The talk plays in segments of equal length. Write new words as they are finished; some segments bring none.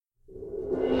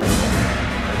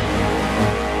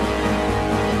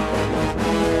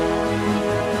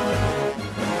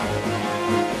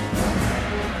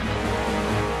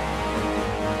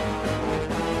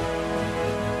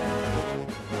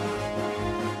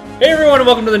Hey everyone, and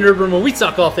welcome to the Nerd Room, where we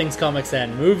talk all things comics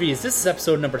and movies. This is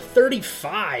episode number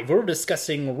 35, where we're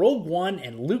discussing Rogue One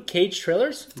and Luke Cage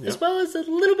trailers, as well as a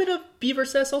little bit of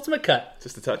BvS Ultimate Cut.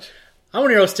 Just a touch. I'm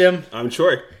one of your hosts, Tim. I'm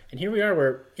Troy. And here we are,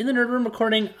 we're in the Nerd Room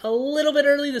recording a little bit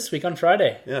early this week on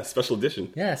Friday. Yeah, special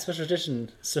edition. Yeah, special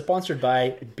edition, sponsored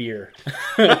by beer.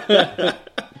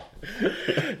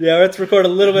 Yeah, let's record a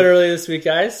little bit early this week,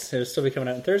 guys. It'll still be coming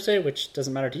out on Thursday, which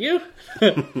doesn't matter to you.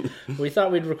 We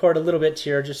thought we'd record a little bit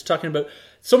here, just talking about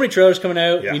so many trailers coming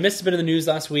out. Yeah. We missed a bit of the news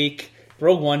last week.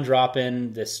 Rogue One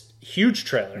dropping this huge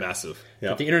trailer. Massive. Yeah.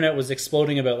 That the internet was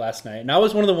exploding about last night. And I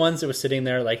was one of the ones that was sitting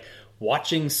there like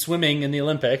watching swimming in the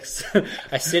Olympics.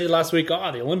 I stated last week,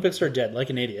 the Olympics are dead, like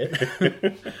an idiot.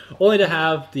 Only to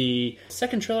have the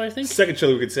second trailer, I think? Second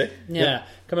trailer, we could say. Yeah,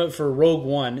 come out for Rogue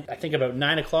One, I think about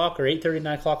 9 o'clock or 8:30,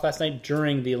 9 o'clock last night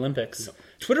during the Olympics. Yep.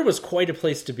 Twitter was quite a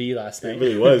place to be last night. It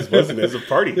really was, wasn't it? It was a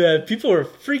party. Yeah, people were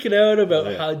freaking out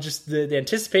about how just the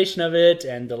anticipation of it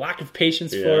and the lack of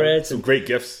patience for it. Some great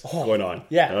gifs going on.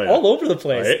 Yeah, all over the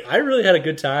place. Right? I really had a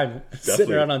good time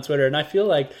sitting around on Twitter, and I feel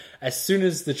like as soon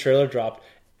as the trailer dropped,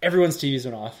 everyone's TVs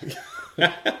went off.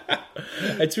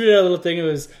 I tweeted out a little thing. It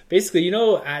was basically,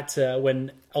 at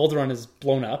when Alderaan is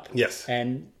blown up. Yes.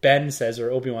 And Ben says,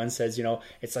 or Obi-Wan says,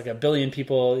 it's like a billion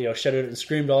people, shouted and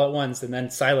screamed all at once, and then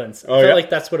silence. I felt like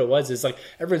that's what it was. It's like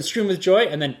everyone screamed with joy,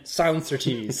 and then silence their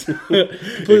TVs.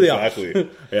 Completely off. Exactly.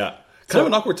 Yeah. Kind of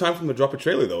an awkward time from the drop of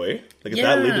trailer, though, eh? Like, it's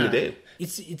that late in the day.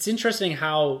 It's interesting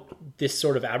how this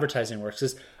sort of advertising works.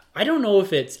 Is I don't know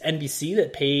if it's NBC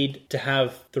that paid to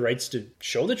have the rights to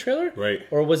show the trailer. Right.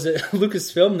 Or was it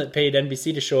Lucasfilm that paid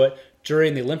NBC to show it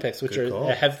during the Olympics, which are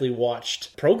a heavily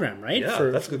watched program, right? Yeah,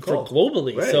 that's a good call. For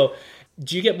globally. Right. So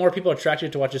do you get more people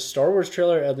attracted to watch a Star Wars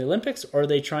trailer at the Olympics, or are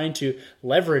they trying to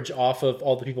leverage off of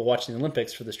all the people watching the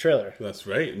Olympics for this trailer? That's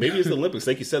right. Maybe it's the Olympics.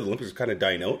 Like you said, the Olympics are kind of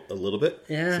dying out a little bit.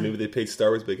 Yeah. So maybe they paid Star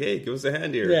Wars, like, hey, give us a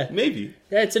hand here. Yeah. Maybe.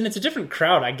 Yeah, it's a different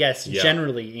crowd, I guess,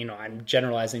 generally. I'm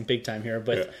generalizing big time here,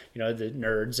 but, the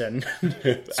nerds and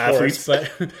sports, athletes. But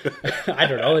I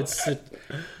don't know. It's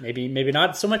maybe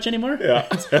not so much anymore. Yeah.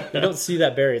 I don't see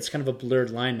that barrier. It's kind of a blurred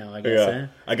line now, I guess. Yeah.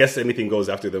 I guess anything goes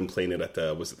after them playing it at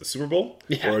the Super Bowl?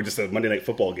 Yeah. Or just a Monday Night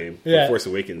Football game. Yeah. Force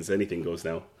Awakens. Anything goes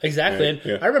now. Exactly. Right?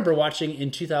 And I remember watching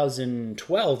in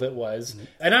 2012 it was,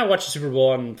 and I watched the Super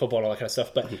Bowl and football and all that kind of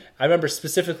stuff, but I remember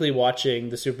specifically watching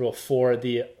the Super Bowl for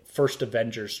the first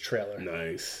Avengers trailer.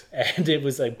 Nice. And it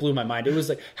was like blew my mind. It was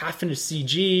like half into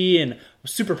CG and I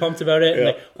was super pumped about it. Yeah.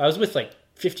 And I was with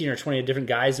 15 or 20 different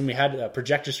guys, and we had a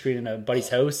projector screen in a buddy's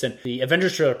house, and the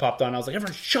Avengers trailer popped on. I was like,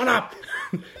 everyone, shut up!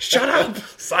 Shut up!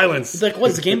 Silence! He's like,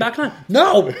 what's the game back on?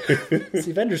 No! It's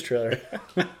the Avengers trailer.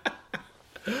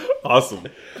 Awesome.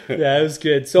 Yeah, it was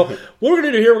good. So what we're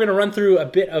going to do here, we're going to run through a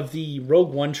bit of the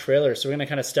Rogue One trailer. So we're going to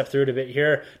kind of step through it a bit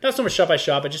here. Not so much shot by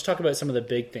shot, but just talk about some of the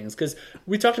big things. Because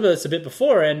we talked about this a bit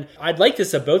before, and I'd like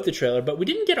this about the trailer, but we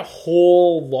didn't get a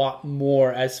whole lot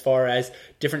more as far as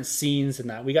different scenes and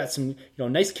that. We got some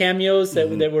nice cameos that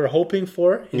we were hoping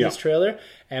for in this trailer.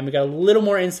 And we got a little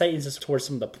more insight into towards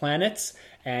some of the planets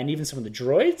and even some of the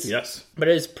droids. Yes. But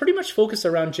it is pretty much focused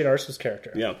around Jyn Erso's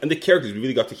character. Yeah, and the characters, we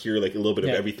really got to hear a little bit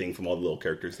of everything from all the little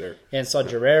characters there. And Saw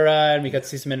Gerrera, and we got to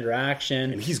see some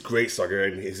interaction. And he's great, Saw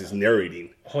Gerrera, and his narrating.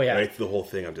 Oh, yeah. Right, the whole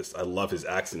thing. I love his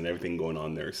accent and everything going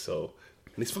on there, so...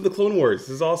 And he's from the Clone Wars.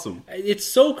 This is awesome. It's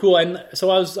so cool. And so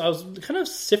I was kind of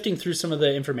sifting through some of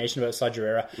the information about Saw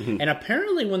Gerrera. And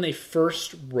apparently when they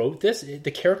first wrote this,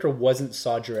 the character wasn't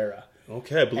Saw Gerrera.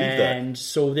 Okay, I believe that. And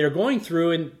so they're going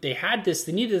through, and they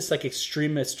needed this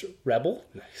extremist rebel.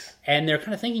 Nice. And they're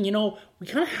kind of thinking, we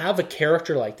kind of have a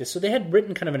character like this. So they had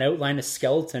written kind of an outline, a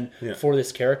skeleton for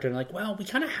this character. And we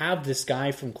kind of have this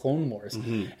guy from Clone Wars.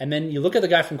 And then you look at the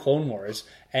guy from Clone Wars,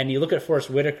 and you look at Forrest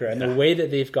Whitaker, and the way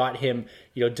that they've got him,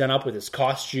 done up with his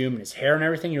costume and his hair and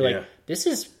everything, you're like, this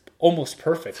is almost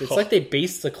perfect. It's like they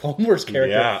based the Clone Wars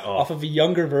character off of a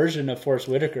younger version of Forrest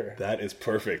Whitaker. That is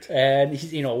perfect. And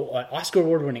he's, an Oscar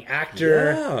award-winning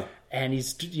actor. Yeah. And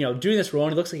he's, doing this role,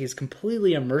 and it looks like he's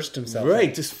completely immersed himself.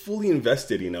 Right, just fully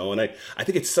invested, And I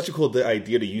think it's such a cool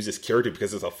idea to use this character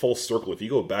because it's a full circle. If you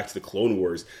go back to the Clone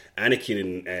Wars,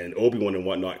 Anakin and Obi-Wan and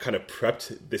whatnot kind of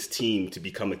prepped this team to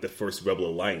become the first Rebel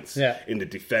Alliance in the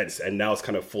defense. And now it's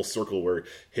kind of full circle where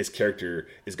his character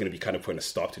is going to be kind of putting a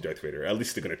stop to Darth Vader. At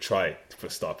least they're going to try to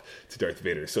put a stop to Darth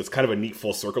Vader. So it's kind of a neat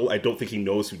full circle. I don't think he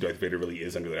knows who Darth Vader really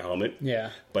is under the helmet. Yeah.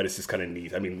 But it's just kind of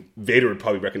neat. I mean, Vader would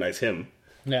probably recognize him.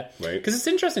 Yeah, right. Because it's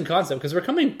an interesting concept, because we're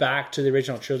coming back to the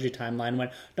original trilogy timeline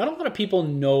when not a lot of people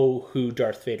know who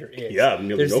Darth Vader is. Yeah,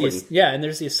 nobody. And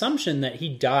there's the assumption that he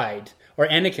died or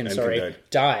Anakin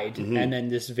died, Mm-hmm. and then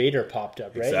this Vader popped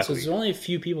up, right? Exactly. So there's only a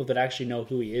few people that actually know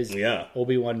who he is. Yeah.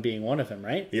 Obi-Wan being one of them,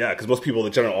 right? Yeah, because most people, the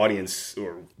general audience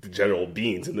or the general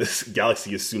beings in this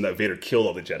galaxy, assume that Vader killed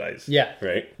all the Jedis. Yeah,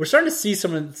 right. We're starting to see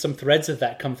some threads of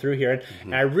that come through here,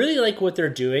 and I really like what they're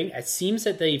doing. It seems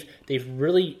that they've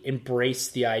really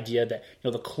embraced the idea that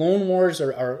the Clone Wars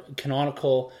are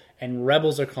canonical and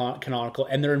Rebels are canonical,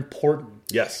 and they're important.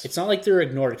 Yes. It's not like they're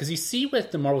ignored, because you see with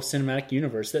the Marvel Cinematic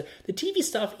Universe that the TV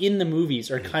stuff in the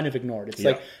movies are kind of ignored. It's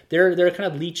like they're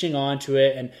kind of leeching onto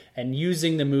it and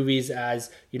using the movies as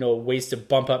ways to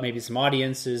bump up maybe some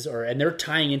audiences, and they're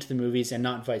tying into the movies and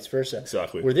not vice versa.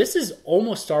 Exactly. Where this is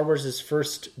almost Star Wars'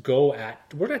 first go at,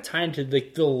 we're going to tie into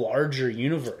the larger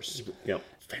universe. Yeah.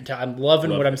 Fantastic. I'm loving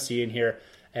what I'm seeing here.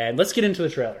 And let's get into the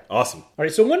trailer. Awesome. All right,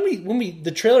 so when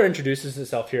the trailer introduces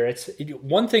itself here,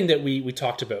 one thing that we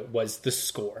talked about was the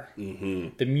score.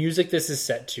 Mm-hmm. The music this is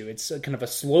set to. It's kind of a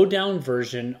slowed down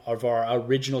version of our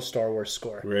original Star Wars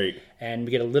score. Right. And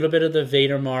we get a little bit of the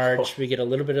Vader March, we get a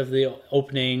little bit of the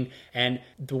opening, and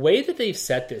the way that they've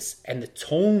set this and the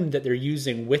tone that they're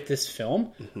using with this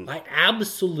film, I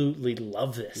absolutely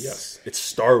love this. Yes. It's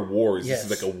Star Wars. Yes.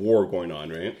 This is like a war going on,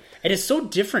 right? And it's so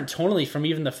different tonally from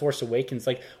even The Force Awakens.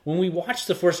 Like, when we watched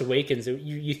The Force Awakens,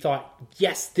 you thought,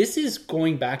 yes, this is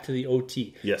going back to the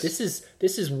OT. Yes.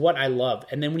 This is what I love.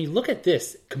 And then when you look at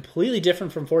this, completely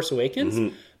different from Force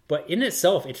Awakens, but in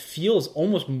itself, it feels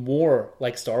almost more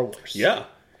like Star Wars. Yeah.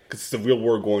 Because it's the real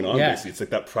war going on, Yeah. basically. It's like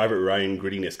that Private Ryan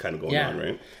grittiness kind of going on,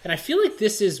 right? And I feel like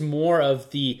this is more of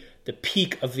the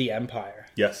peak of the Empire.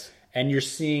 Yes. And you're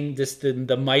seeing this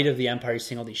the might of the Empire. You're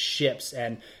seeing all these ships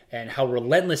and how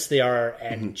relentless they are,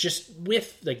 and just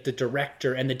with like the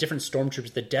director and the different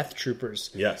stormtroopers, the Death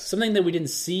Troopers. Yes. Something that we didn't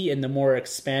see in the more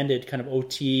expanded kind of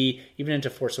OT, even into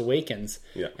Force Awakens.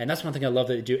 Yeah. And that's one thing I love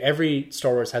that they do. Every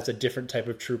Star Wars has a different type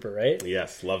of trooper, right?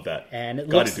 Yes, love that. And it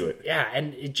Gotta do it. Yeah,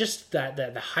 and it just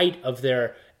the height of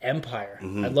their empire.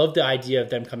 I love the idea of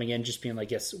them coming in just being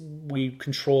like, yes, we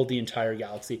control the entire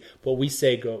galaxy. What we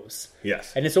say goes.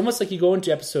 Yes. And it's almost like you go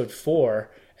into episode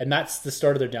 4, and that's the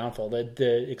start of their downfall.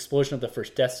 The explosion of the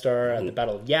first Death Star, at the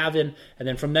Battle of Yavin, and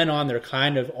then from then on, they're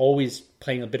kind of always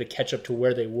playing a bit of catch up to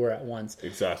where they were at once.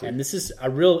 Exactly. And this is a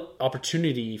real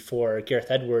opportunity for Gareth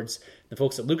Edwards, the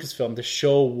folks at Lucasfilm, to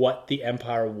show what the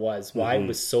Empire was, why it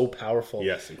was so powerful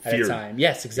Yes, and at a fear. time.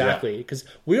 Yes, exactly. Because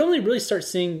we only really start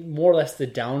seeing more or less the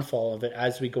downfall of it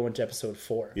as we go into episode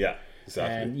 4. Yeah,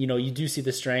 exactly. And, you do see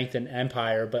the strength in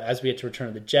Empire, but as we get to Return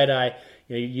of the Jedi,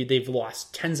 they've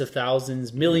lost tens of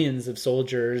thousands, millions of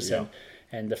soldiers,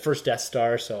 and the first Death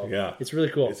Star, so it's really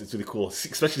cool. It's really cool,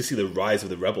 especially to see the rise of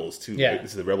the rebels, too. Yeah. Right?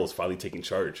 This is the rebels finally taking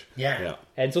charge. Yeah.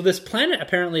 And so this planet,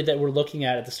 apparently, that we're looking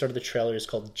at the start of the trailer is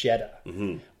called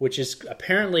Jeddah, which is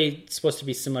apparently supposed to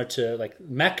be similar to, like,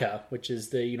 Mecca, which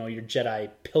is the, your Jedi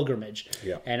pilgrimage.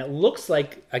 Yeah. And it looks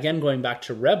like, again, going back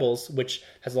to Rebels, which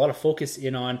has a lot of focus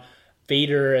in on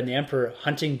Vader and the Emperor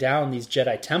hunting down these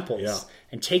Jedi temples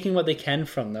and taking what they can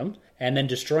from them and then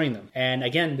destroying them. And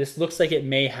again, this looks like it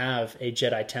may have a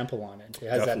Jedi temple on it. It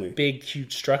has Definitely. that big,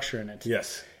 huge structure in it.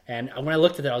 Yes. And when I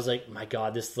looked at that, I was like, my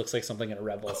God, this looks like something in a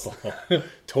Rebels.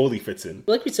 Totally fits in.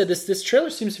 Like we said, this trailer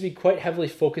seems to be quite heavily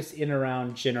focused in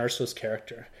around Jyn Erso's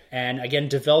character. And again,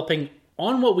 developing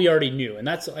on what we already knew. And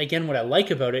that's, again, what I like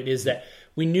about it is that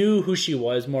we knew who she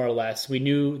was, more or less. We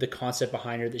knew the concept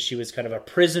behind her, that she was kind of a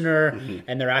prisoner,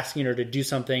 and they're asking her to do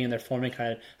something, and they're forming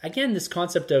kind of, again, this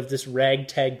concept of this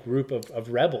ragtag group of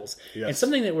rebels. Yes. And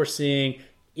something that we're seeing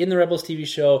in the Rebels TV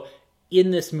show,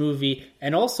 in this movie,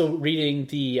 and also reading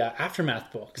the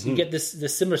Aftermath books. You get this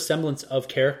similar semblance of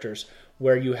characters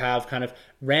where you have kind of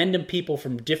random people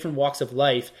from different walks of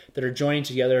life that are joining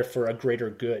together for a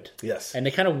greater good. Yes. And they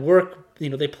kind of work,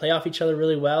 they play off each other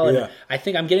really well. And Yeah. I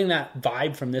think I'm getting that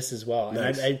vibe from this as well.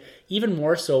 Nice. And I even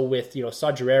more so with,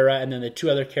 Saw Gerrera and then the two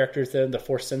other characters, the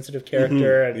Force-sensitive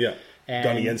character. And, Yeah. and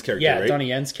Donnie Yen's character, Yeah, right? Donnie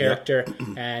Yen's character.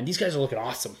 And these guys are looking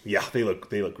awesome. Yeah, they look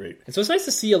great. And so it's nice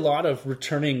to see a lot of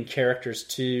returning characters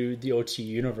to the OT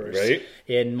universe. Right.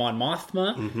 In Mon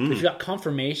Mothma, we've got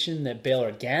confirmation that Bail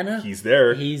Organa, He's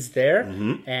there.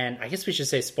 And I guess we should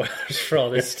say spoilers for all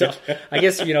this stuff. I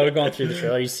guess, we're going through the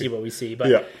trailer, you see what we see. But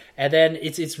Yeah. And then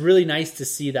it's really nice to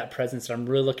see that presence that I'm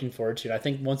really looking forward to. And I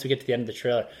think once we get to the end of the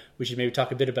trailer, we should maybe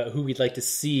talk a bit about who we'd like to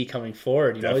see coming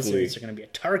forward. Is Definitely. there going to be a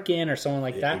Tarkin or someone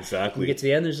like that? Exactly. When we get to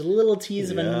the end, there's a little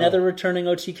tease of another returning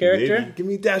OT character. Maybe. Give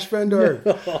me Dash Bender.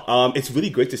 It's really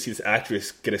great to see this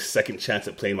actress get a second chance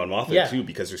at playing Mon Mothma, too,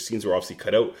 because her scenes were obviously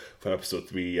cut out from episode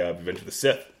 3, Revenge of the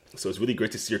Sith. So it's really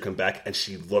great to see her come back, and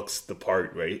she looks the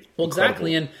part, right? Well, Incredible.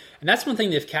 exactly, and that's one thing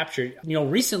they've captured.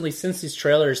 Recently, since these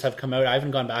trailers have come out, I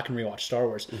haven't gone back and rewatched Star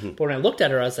Wars. But when I looked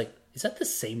at her, I was like, is that the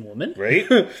same woman? Right?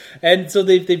 And so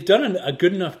they've done a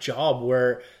good enough job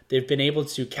where they've been able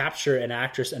to capture an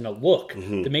actress and a look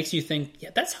that makes you think, yeah,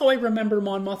 that's how I remember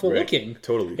Mon Mothma looking.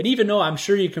 Totally. And even though I'm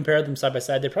sure you compare them side by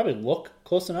side, they probably look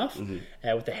close enough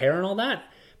with the hair and all that.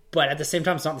 But at the same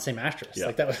time, it's not the same actress. Yeah.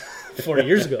 Like that was 40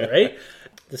 years ago, right?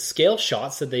 The scale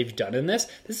shots that they've done in this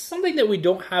is something that we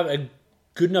don't have a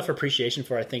good enough appreciation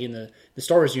for, I think, in the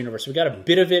Star Wars universe. We got a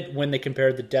bit of it when they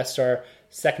compared the Death Star,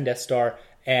 second Death Star,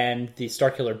 and the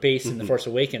Starkiller base in The Force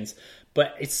Awakens.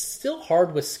 But it's still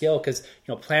hard with scale because,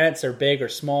 planets are big or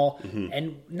small.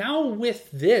 And now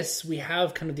with this, we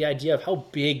have kind of the idea of how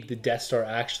big the Death Star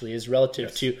actually is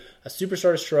relative to a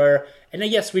Superstar Destroyer. And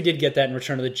yes, we did get that in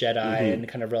Return of the Jedi and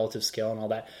kind of relative scale and all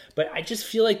that. But I just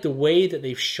feel like the way that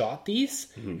they've shot these,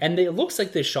 and it looks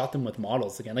like they shot them with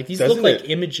models again. Like these look like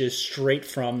images straight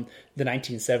from the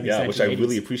 1970s, Yeah, 1980s. which I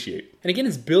really appreciate. And again,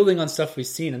 it's building on stuff we've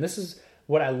seen. And this is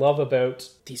what I love about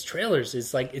these trailers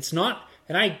is like, it's not...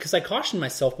 And because I cautioned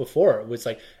myself before, it was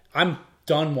like, I'm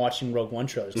done watching Rogue One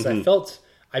trailers because I felt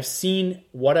I've seen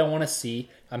what I want to see.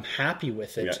 I'm happy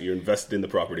with it. Yeah, you're invested in the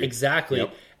property. Exactly.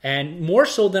 Yep. And more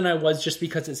so than I was just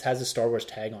because it has a Star Wars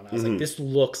tag on it. I was like, this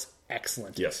looks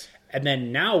excellent. Yes. And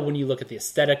then now when you look at the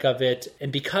aesthetic of it,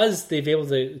 and because they've been able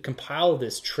to compile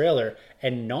this trailer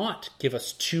and not give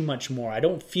us too much more, I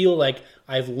don't feel like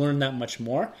I've learned that much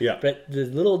more. Yeah. But the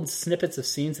little snippets of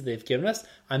scenes that they've given us,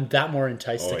 I'm that more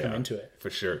enticed to come into it. For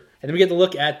sure. And then we get to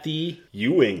look at the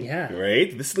U-Wing, Yeah.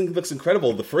 right? This thing looks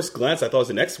incredible. The first glance, I thought it was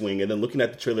an X-Wing, and then looking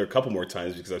at the trailer a couple more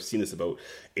times, because I've seen this about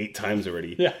 8 times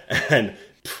already. Yeah. And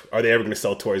are they ever going to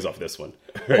sell toys off this one?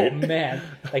 Right? Oh, man.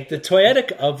 Like, the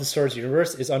toyetic of the Star Wars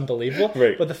universe is unbelievable.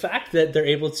 Right. But the fact that they're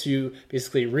able to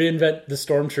basically reinvent the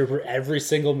Stormtrooper every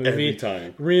single movie. Every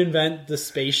time. Reinvent the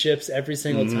spaceships every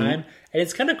single time. And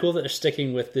it's kind of cool that they're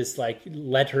sticking with this, like,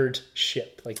 lettered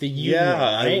ship. Like, the U. Yeah,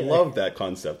 right? I love that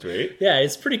concept, right? Yeah,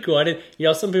 it's pretty cool. And,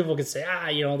 some people could say,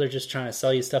 they're just trying to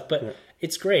sell you stuff. But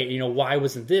it's great. Why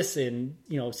wasn't this in,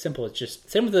 simple? It's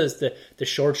just, same with the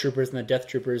Shore Troopers and the Death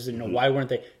Troopers. And, why weren't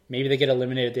they? Maybe they get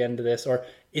eliminated at the end of this. Or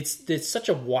it's such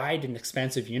a wide and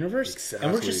expansive universe. Exactly.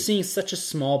 And we're just seeing such a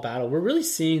small battle. We're really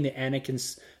seeing the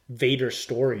Anakin's Vader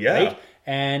story, Yeah. right?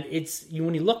 And it's,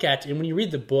 when you look at, and when you read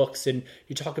the books and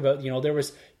you talk about, there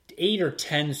was 8 or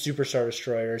 10 Superstar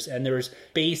Destroyers and there was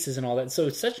bases and all that. So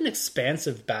it's such an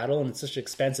expansive battle and it's such an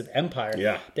expansive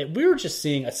empire that we were just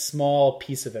seeing a small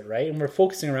piece of it, right? And we're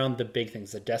focusing around the big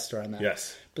things, the Death Star and that.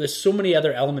 Yes. But there's so many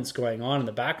other elements going on in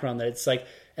the background that it's like,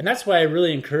 and that's why I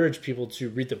really encourage people to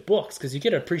read the books, because you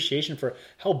get an appreciation for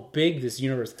how big this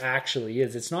universe actually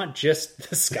is. It's not just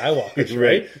the Skywalkers,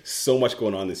 right? So much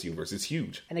going on in this universe. It's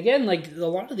huge. And again, like a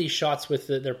lot of these shots with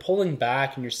they're pulling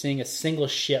back and you're seeing a single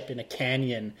ship in a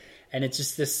canyon, and it's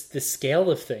just this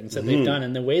scale of things that they've done,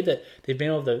 and the way that they've been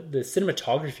able to, the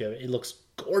cinematography of it looks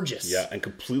gorgeous. Yeah, and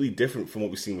completely different from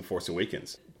what we've seen with Force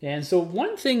Awakens. And so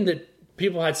one thing that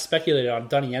people had speculated on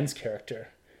Donnie Yen's character,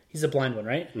 he's a blind one,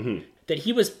 right? That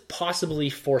he was possibly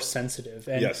Force sensitive.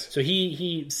 And so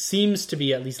he seems to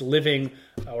be at least living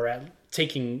or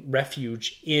taking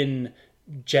refuge in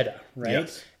Jeddah, right?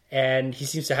 Yes. And he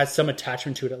seems to have some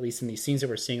attachment to it, at least in these scenes that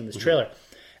we're seeing in this trailer.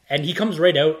 And he comes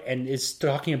right out and is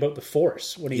talking about the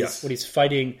Force when he's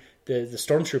fighting the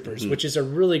Stormtroopers, which is a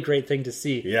really great thing to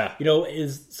see. Yeah.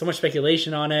 Is so much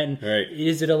speculation on it. And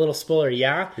is it a little spoiler?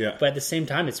 Yeah. But at the same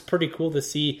time, it's pretty cool to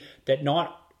see that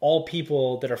not all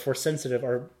people that are Force sensitive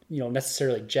are,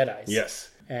 necessarily Jedis. Yes.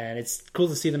 And it's cool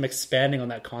to see them expanding on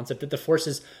that concept, that the Force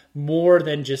is more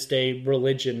than just a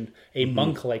religion, a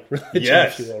monk-like religion,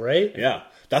 if you will, right? Yeah.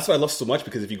 That's what I love so much,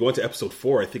 because if you go into episode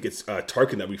 4, I think it's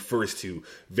Tarkin that refers to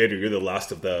Vader, you're the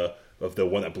last of the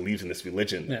one that believes in this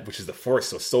religion, which is the Force.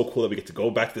 So it's so cool that we get to go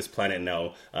back to this planet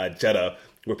now, Jeddah,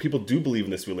 where people do believe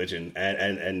in this religion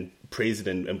and praise it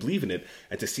and believe in it.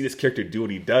 And to see this character do what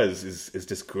he does is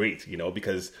just great,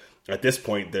 because at this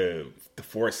point, the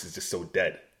Force is just so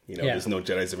dead. There's no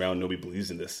Jedis around. Nobody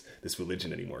believes in this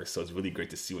religion anymore. So it's really great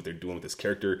to see what they're doing with this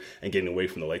character and getting away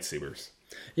from the lightsabers.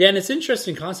 Yeah, and it's an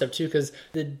interesting concept, too, because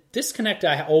the disconnect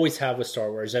I always have with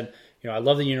Star Wars, and I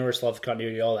love the universe, love the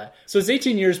continuity, all that. So it's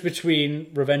 18 years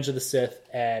between Revenge of the Sith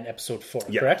and Episode 4,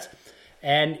 correct?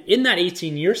 And in that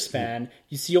 18-year span,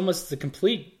 you see almost the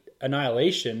complete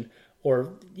annihilation,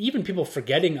 or even people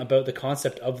forgetting about the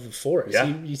concept of the Force. Yeah.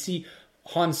 You see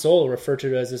Han Solo referred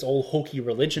to as this old hokey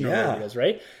religion or whatever it is,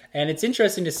 right? And it's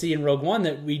interesting to see in Rogue One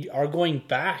that we are going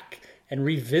back and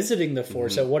revisiting the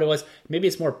Force at what it was. Maybe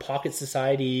it's more pocket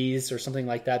societies or something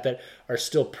like that are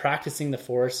still practicing the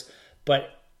Force, but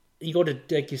you go to,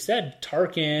 like you said,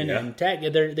 Tarkin and Tag,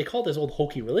 they call this old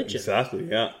hokey religion. Exactly,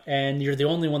 yeah. And you're the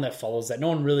only one that follows that. No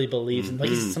one really believes in, like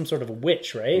he's some sort of a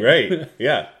witch, right? Right,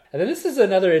 yeah. And then this is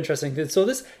another interesting thing. So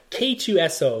this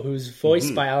K2SO, who's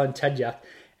voiced by Alan Tudyk,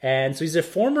 and so he's a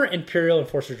former Imperial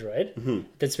Enforcer droid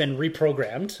that's been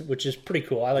reprogrammed, which is pretty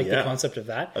cool. I like the concept of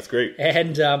that. That's great.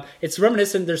 And it's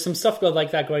reminiscent. There's some stuff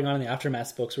like that going on in the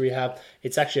Aftermath books where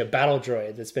it's actually a battle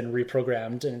droid that's been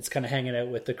reprogrammed, and it's kind of hanging out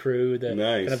with the crew, kind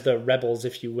of the rebels,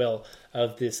 if you will,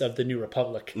 of the New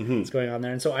Republic that's going on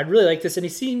there. And so I really like this, and he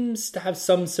seems to have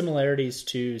some similarities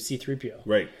to C-3PO.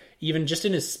 Right. Even just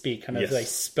in his speak, kind of like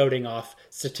spouting off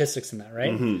statistics and that,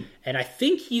 right? And I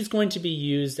think he's going to be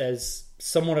used as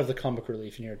somewhat of the comic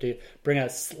relief in here to bring a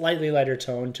slightly lighter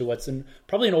tone to what's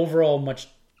probably an overall much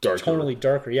tonally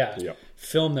darker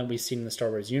film than we've seen in the Star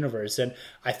Wars universe. And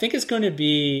I think it's going to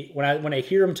be, when I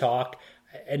hear him talk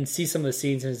and see some of the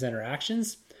scenes in his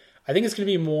interactions, I think it's going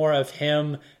to be more of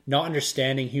him not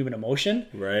understanding human emotion,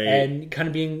 right, and kind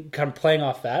of playing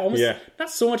off that. Almost not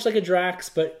so much like a Drax,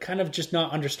 but kind of just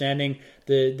not understanding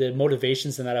the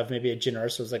motivations in that of maybe a Jyn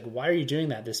Erso. It's like, why are you doing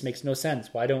that? This makes no sense.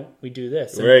 Why don't we do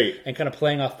this? And kind of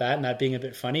playing off that and that being a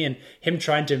bit funny, and him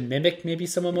trying to mimic maybe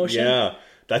some emotion. Yeah.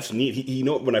 That's neat.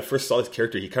 When I first saw this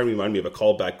character, he kind of reminded me of a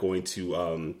callback going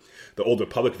to the Old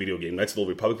Republic video game, Knights of the Old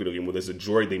Republic video game, where there's a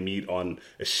droid they meet on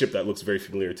a ship that looks very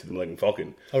familiar to the Millennium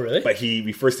Falcon. Oh, really? But he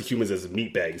refers to humans as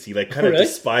meatbags. He kind of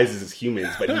despises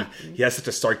humans, but he has such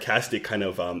a sarcastic kind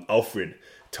of Alfred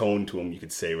tone to him, you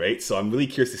could say, right? So I'm really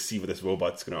curious to see what this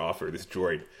robot's going to offer, this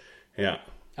droid. Yeah.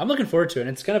 I'm looking forward to it. And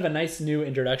it's kind of a nice new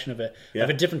introduction of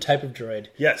a different type of droid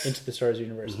into the Star Wars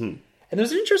universe. And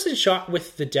there's an interesting shot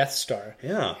with the Death Star.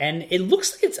 Yeah. And it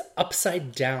looks like it's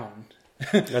upside down.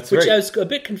 That's Which right. I was a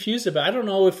bit confused about. I don't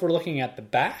know if we're looking at the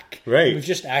back. Right. We've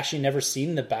just actually never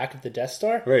seen the back of the Death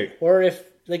Star. Right. Or if,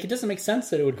 it doesn't make sense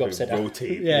that it would go upside down.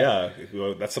 Rotate. Yeah.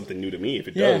 Well, that's something new to me if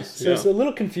it does. So it's a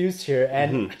little confused here.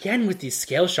 And again, with these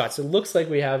scale shots, it looks like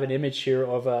we have an image here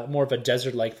of more of a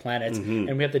desert-like planet.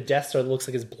 And we have the Death Star that looks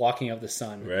like it's blocking out the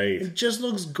sun. Right. It just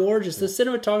looks gorgeous. The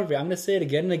cinematography, I'm going to say it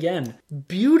again and again.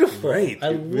 Beautiful. Right.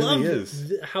 I really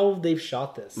love how they've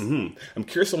shot this. I'm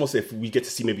curious almost if we get to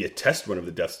see maybe a test run of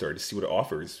the Death Star to see what it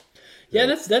offers.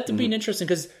 Yeah, that'd be interesting,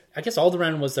 because I guess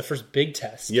Alderaan was the first big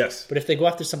test. Yes. But if they go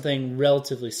after something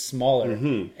relatively smaller,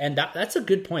 and that's a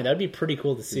good point. That'd be pretty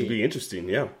cool to see. It'd be interesting,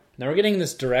 yeah. Now we're getting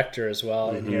this director as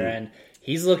well in here, and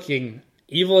he's looking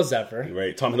evil as ever.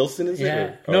 Right. Tom Hiddleston is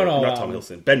it? No, not Tom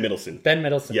Hiddleston. Ben Mendelsohn. Ben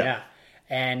Mendelsohn, yeah.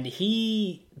 And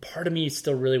part of me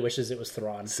still really wishes it was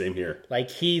Thrawn. Same here. Like,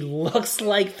 he looks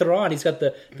like Thrawn. He's got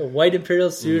the white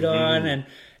Imperial suit on, and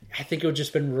I think it would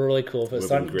just been really cool if it was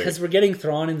Thrawn, because we're getting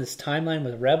Thrawn in this timeline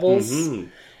with Rebels.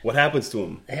 What happens to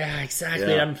him? Yeah,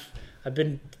 exactly. Yeah. I've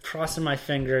been crossing my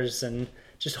fingers and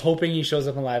just hoping he shows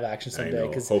up in live action someday.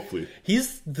 Because hopefully.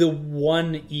 He's the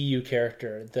one EU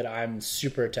character that I'm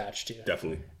super attached to.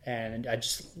 Definitely. And I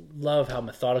just love how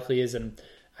methodical he is, and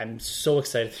I'm so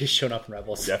excited that he's shown up in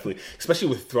Rebels. Definitely. Especially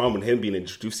with Thrawn, when him being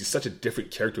introduced, he's such a different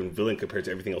character and villain compared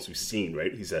to everything else we've seen,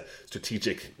 right? He's a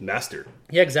strategic master.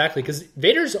 Yeah, exactly. Because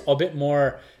Vader's a bit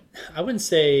more, I wouldn't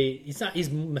say,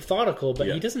 he's methodical, but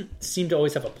he doesn't seem to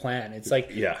always have a plan. It's like,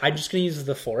 I'm just going to use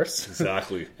the Force.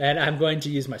 Exactly. And I'm going to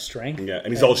use my strength. Yeah,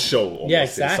 and he's all show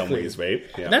almost in some ways, right?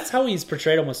 Yeah. And that's how he's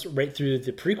portrayed almost right through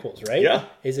the prequels, right? Yeah.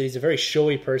 He's a very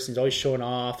showy person. He's always showing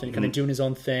off and kind of doing his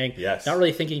own thing. Yes. Not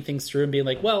really thinking things through and being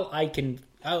like, well,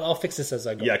 I'll fix this as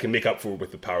I go. Yeah, I can make up for it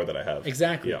with the power that I have.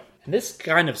 Exactly. Yeah. And this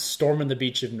kind of storming the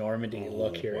beach of Normandy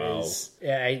look here is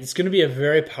it's going to be a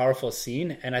very powerful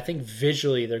scene, and I think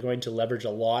visually they're going to leverage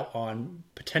a lot on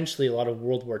potentially a lot of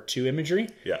World War II imagery.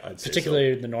 Yeah, I'd say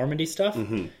particularly the Normandy stuff.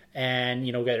 And,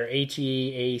 we got our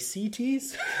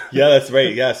AT-ACTs. Yeah, that's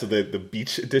right. Yeah, so the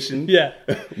beach edition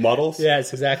models.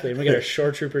 Yes, exactly. And we got our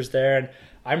shore troopers there, and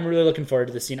I'm really looking forward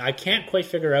to the scene. I can't quite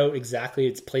figure out exactly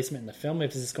its placement in the film,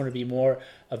 if this is going to be more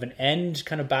of an end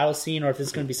kind of battle scene, or if this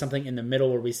is going to be something in the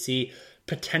middle where we see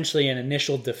potentially an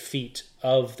initial defeat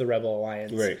of the Rebel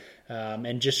Alliance. Right.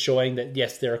 And just showing that,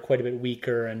 yes, they're quite a bit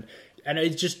weaker, and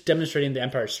it's just demonstrating the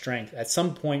Empire's strength. At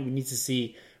some point, we need to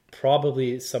see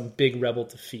probably some big Rebel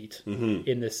defeat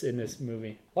in this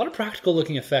movie. A lot of practical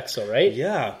looking effects, though, right?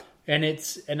 Yeah. And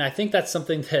I think that's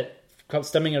something that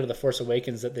stemming out of The Force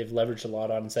Awakens that they've leveraged a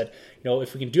lot on, and said,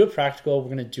 if we can do it practical, we're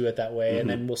going to do it that way, and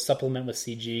then we'll supplement with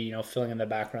CG, filling in the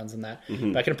backgrounds and that.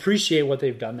 But I can appreciate what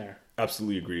they've done there.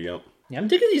 Absolutely agree, yeah. Yeah, I'm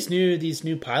digging these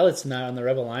new pilots now on the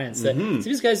Rebel Alliance. So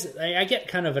these guys, I get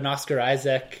kind of an Oscar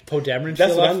Isaac, Poe Dameron feel.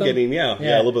 That's what I'm getting. Yeah,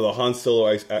 a little bit of a Han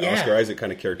Solo, Oscar Isaac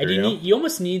kind of character. And you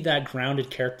almost need that grounded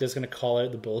character that's going to call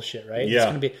out the bullshit, right? Yeah. It's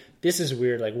going to be, this is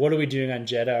weird. Like, what are we doing on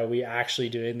Jedha? Are we actually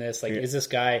doing this? Like, is this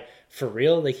guy for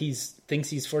real? Like, thinks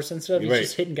he's force sensitive. He's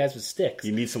just hitting guys with sticks.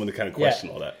 You need someone to kind of question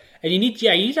all that. And you need to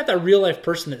have that real life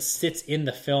person that sits in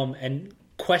the film and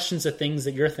questions the things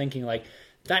that you're thinking, like,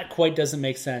 that quite doesn't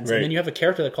make sense. Right. And then you have a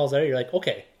character that calls out, you're like,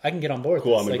 okay, I can get on board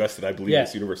with this. I'm invested. I believe in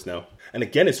this universe now. And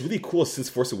again, it's really cool. Since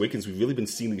Force Awakens, we've really been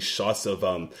seeing these shots of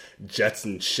jets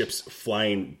and ships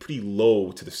flying pretty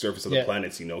low to the surface of the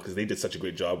planets, because they did such a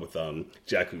great job with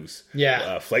Jakku's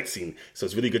flight scene. So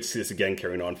it's really good to see this again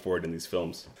carrying on forward in these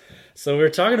films. So we were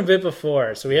talking a bit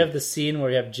before. So we have the scene where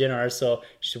we have Jyn Erso.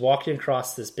 She's walking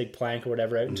across this big plank or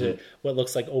whatever out into what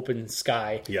looks like open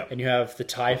sky. Yeah. And you have the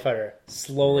TIE fighter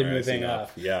slowly moving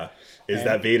up. Yeah. Is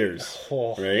that Vader's?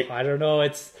 Right? I don't know.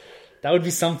 That would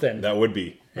be something. That would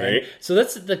be, right? And so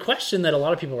that's the question that a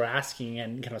lot of people are asking,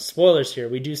 and kind of spoilers here.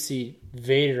 We do see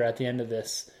Vader at the end of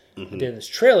this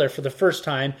trailer for the first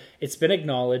time. It's been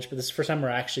acknowledged, but this is the first time we're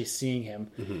actually seeing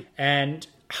him. And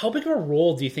how big of a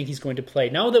role do you think he's going to play?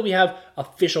 Now that we have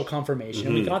official confirmation,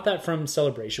 and we got that from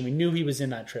Celebration, we knew he was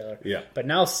in that trailer. Yeah. But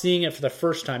now seeing it for the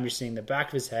first time, you're seeing the back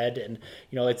of his head, and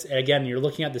it's again, you're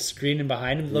looking at the screen and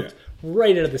behind him. It looked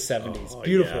right out of the 70s.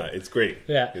 Beautiful. Yeah, it's great.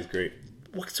 Yeah. It's great.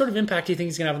 What sort of impact do you think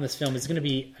he's going to have in this film? Is it going to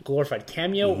be a glorified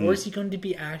cameo, or is he going to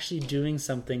be actually doing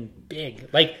something big?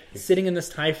 Like sitting in this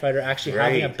TIE fighter, actually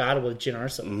having a battle with Jyn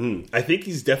Erso. I think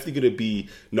he's definitely going to be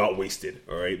not wasted,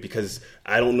 all right? Because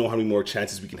I don't know how many more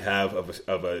chances we can have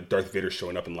of a Darth Vader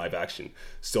showing up in live action.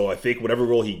 So I think whatever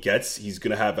role he gets, he's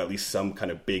going to have at least some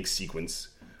kind of big sequence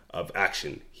of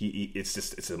action.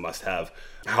 It's a must-have.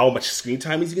 How much screen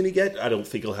time he's going to get, I don't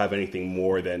think he'll have anything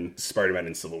more than Spider-Man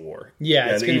in Civil War.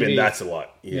 Yeah, and even that's a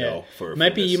lot. You know,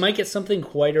 you might get something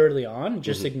quite early on,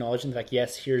 just acknowledging the fact,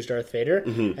 yes, here's Darth Vader,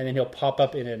 and then he'll pop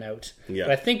up in and out. Yeah.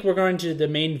 But I think the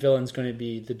main villain's going to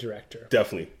be the director.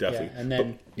 Definitely.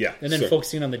 Yeah, and then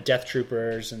focusing on the Death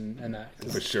Troopers and that.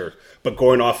 For sure. But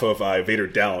going off of Vader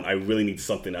Down, I really need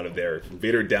something out of there.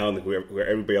 Vader Down, where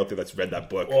everybody out there that's read that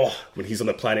book, when he's on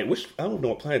the planet, which I don't know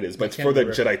what planet it is, but it's for the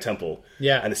Jedi Temple.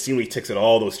 Yeah. And the scene where he takes out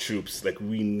all those troops, like,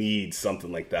 we need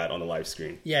something like that on the live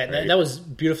screen. Yeah, right? that was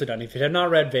beautifully done. If you have not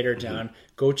read Vader Down,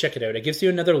 go check it out. It gives you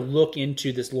another look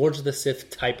into this Lords of the Sith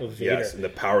type of Vader. Yes, and the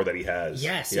power that he has.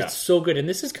 Yes, it's so good. And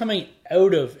this is coming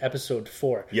out of Episode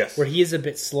 4, where he is a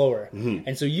bit slower.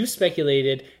 And so you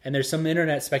speculated, and there's some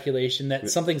internet speculation that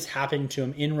something's happening to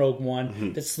him in Rogue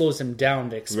One that slows him down,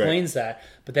 that explains that.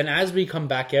 But then as we come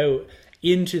back out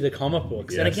into the comic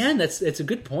books, and again, it's a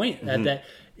good point, that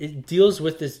it deals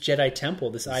with this Jedi Temple,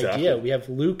 this idea. We have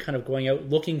Luke kind of going out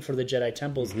looking for the Jedi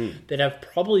Temples that have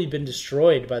probably been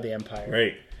destroyed by the Empire.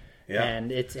 Right. Yeah.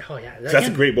 And it's that's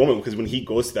a great moment, because when he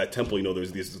goes to that temple,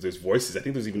 there's voices. I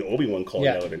think there's even Obi-Wan calling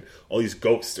out, and all these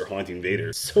ghosts are haunting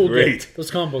Vader. So great. Good.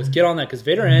 Those comic books, get on that, because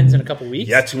Vader ends in a couple weeks.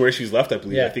 Yeah, 2 more issues left, I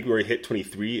believe. I think we already hit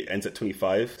 23, ends at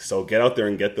 25. So get out there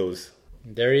and get those.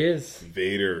 There he is.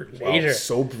 Vader. Wow,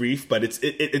 so brief, but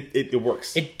it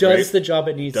works. It does the job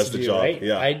it needs to do. Does the job, right?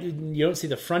 yeah. You don't see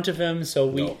the front of him, so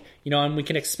and we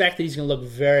can expect that he's going to look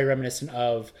very reminiscent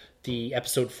of the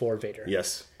Episode 4 Vader.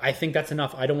 Yes. I think that's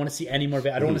enough. I don't want to see any more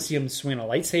Vader. I don't want to see him swinging a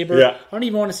lightsaber. Yeah. I don't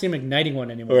even want to see him igniting one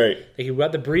anymore. Right. Like, we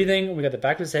got the breathing, we got the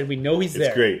back of his head, we know he's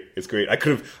there. It's great. I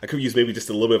could have used maybe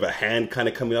just a little bit of a hand kind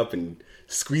of coming up and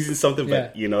squeezing something,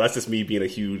 but that's just me being a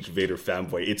huge Vader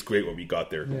fanboy. It's great what we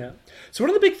got there. Yeah. So one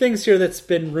of the big things here that's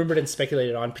been rumored and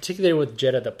speculated on, particularly with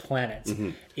Jedha the planet,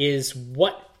 is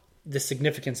what the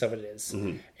significance of it is.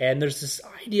 And there's this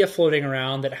idea floating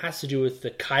around that has to do with the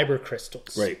Kyber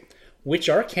crystals. Right. Which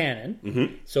are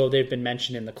canon. So they've been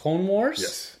mentioned in the Clone Wars.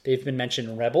 Yes. They've been mentioned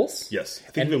in Rebels. Yes.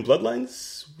 I think even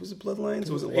Bloodlines. Was it Bloodlines?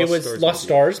 Or was it Lost Stars? It was Lost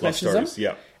Stars mentions them.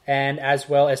 Yeah. And as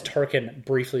well as Tarkin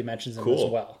briefly mentions them as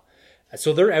well.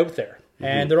 So they're out there.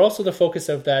 And they're also the focus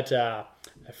of that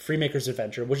Freemaker's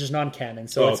Adventure, which is non-canon.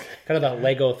 So it's kind of that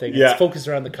Lego thing. It's focused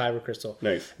around the Kyber Crystal.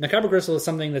 Nice. And the Kyber Crystal is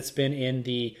something that's been in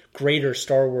the greater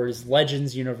Star Wars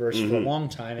Legends universe for a long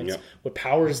time. It's what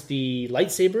powers the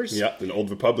lightsabers. Yeah, in Old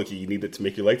Republic, you need it to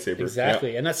make your lightsaber.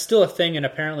 Exactly. And that's still a thing. And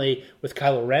apparently with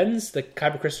Kylo Ren's, the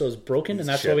Kyber Crystal is broken. And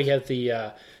that's why we have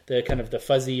the kind of the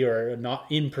fuzzy or not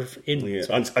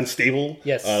unstable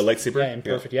lightsaber. Yeah,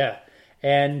 imperfect,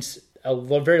 And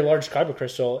a very large Kyber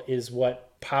Crystal is what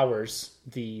powers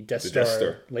the Death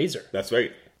Star laser. That's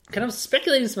right. Kind of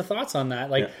speculating some thoughts on that.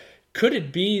 Like, could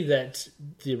it be that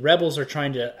the rebels are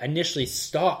trying to initially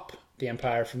stop the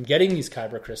Empire from getting these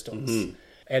Kyber crystals?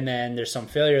 and then there's some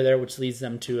failure there, which leads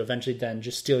them to eventually then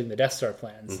just stealing the Death Star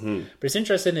plans. But it's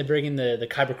interesting they bring in the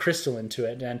Kyber crystal into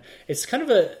it, and it's kind of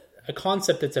a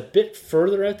concept that's a bit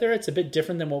further out there. It's a bit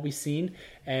different than what we've seen,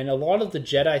 and a lot of the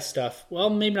Jedi stuff, well,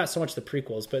 maybe not so much the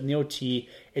prequels, but in the OT,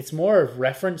 it's more of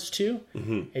reference to.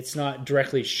 It's not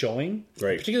directly showing,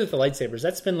 particularly with the lightsabers.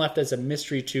 That's been left as a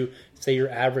mystery to, say, your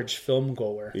average film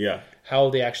goer. How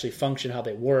they actually function, how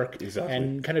they work,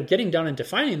 and kind of getting down and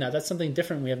defining that's something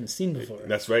different we haven't seen before.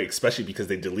 That's right, especially because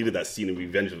they deleted that scene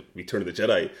in Return of the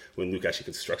Jedi when Luke actually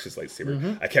constructs his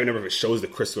lightsaber. I can't remember if it shows the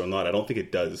crystal or not. I don't think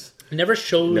it does. It never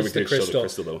shows the crystal, show the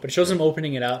crystal, though. But it shows him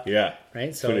opening it up.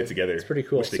 Right? So putting it together. It's pretty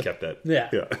cool. Wish they kept that. Yeah.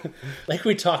 Like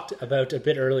we talked about a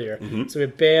bit earlier. So we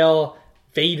have Bail,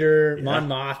 Vader, Mon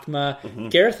Mothma,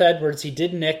 Gareth Edwards. He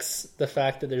did nix the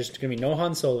fact that there's going to be no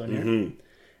Han Solo in here.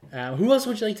 Who else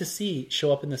would you like to see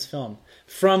show up in this film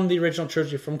from the original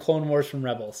trilogy, from Clone Wars, from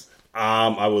Rebels?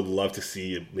 I would love to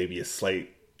see maybe a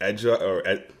slight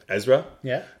Ezra.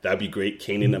 Yeah, that'd be great.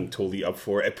 Kanan, I'm totally up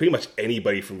for it. Pretty much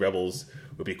anybody from Rebels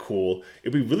would be cool.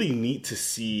 It'd be really neat to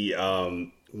see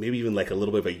maybe even like a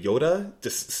little bit of a Yoda,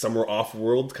 just somewhere off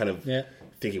world, kind of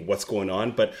thinking what's going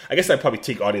on. But I guess I'd probably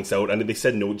take audience out. I mean, they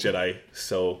said no Jedi,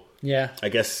 so I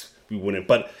guess we wouldn't.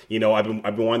 But I've been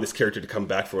wanting this character to come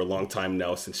back for a long time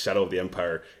now, since Shadow of the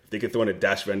Empire. If they could throw in a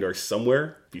Dash Rendar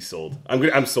somewhere, be sold.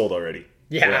 I'm sold already.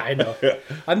 Yeah, I know.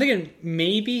 I'm thinking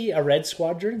maybe a Red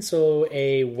Squadron, so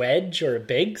a Wedge or a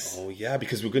Biggs. Oh yeah,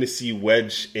 because we're going to see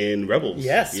Wedge in Rebels.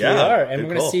 Yes, we are, and we're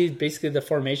going to see basically the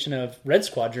formation of Red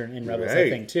Squadron in Rebels. I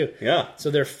think too. Yeah. So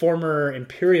they're former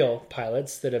Imperial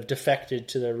pilots that have defected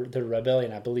to the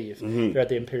rebellion, I believe. They're at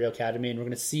the Imperial Academy, and we're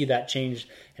going to see that change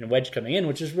and Wedge coming in,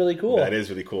 which is really cool. That is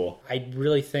really cool. I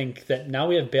really think that now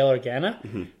we have Bail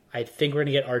Organa. I think we're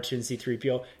going to get R2 and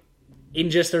C-3PO. In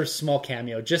just a small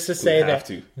cameo, just to say that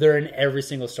they're in every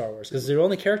single Star Wars, because they're the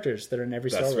only characters that are in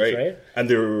every Star Wars, right? And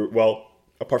they're,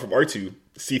 apart from R2,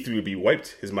 C3 would be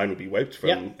wiped. His mind would be wiped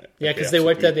from... Yeah, because they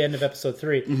wiped at the end of Episode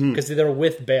 3, because they were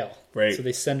with Bail. Right. So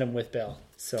they send him with Bail.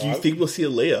 So do you think we'll see a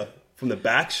Leia from the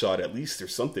back shot at least, or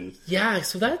something? Yeah,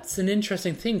 so that's an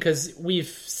interesting thing, because we've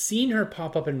seen her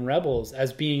pop up in Rebels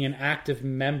as being an active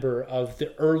member of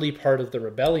the early part of the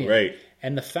rebellion. Right.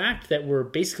 And the fact that we're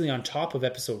basically on top of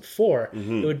Episode 4,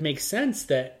 it would make sense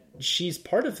that she's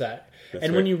part of that.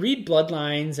 And when you read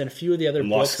Bloodlines and a few of the other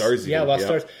books... Lost Stars. Lost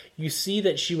Stars. You see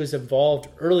that she was involved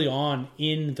early on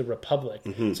in the Republic.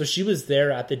 So she was there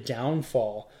at the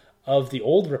downfall of the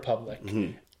old Republic.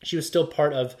 She was still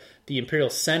part of the Imperial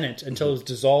Senate until it was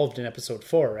dissolved in Episode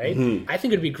 4, right? I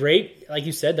think it would be great. Like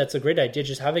you said, that's a great idea,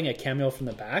 just having a cameo from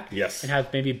the back. Yes. And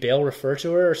have maybe Bail refer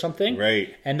to her or something.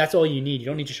 Right. And that's all you need. You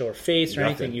don't need to show her face or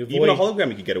anything. You avoid... Even a hologram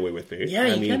you could get away with, right?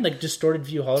 Yeah, you can, like distorted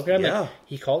view hologram. Yeah.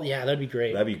 That'd be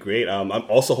great. That'd be great. I'm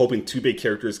also hoping two big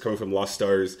characters coming from Lost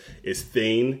Stars is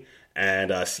Thane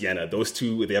and Sienna. Those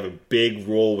two, they have a big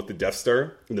role with the Death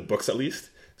Star, in the books at least.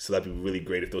 So that'd be really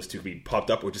great if those two could be popped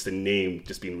up, or just a name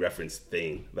just being referenced,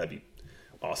 Thane. That'd be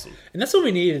awesome. And that's what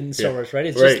we need in Star Wars, right?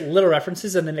 It's just little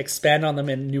references and then expand on them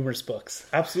in numerous books.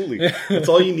 Absolutely. That's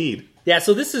all you need. Yeah,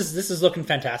 so this is looking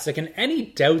fantastic. And any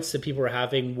doubts that people are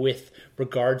having with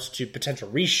regards to potential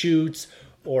reshoots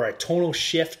or a tonal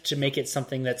shift to make it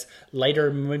something that's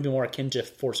lighter, maybe more akin to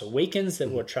Force Awakens, that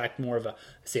will attract more of a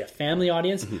family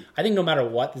audience. I think no matter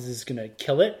what, this is going to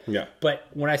kill it. Yeah. But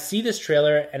when I see this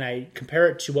trailer and I compare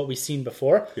it to what we've seen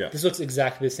before, this looks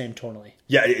exactly the same tonally.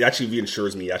 Yeah, it actually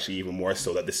reassures me even more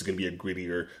so that this is going to be a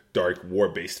grittier, dark,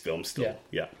 war-based film still.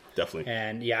 Yeah, definitely.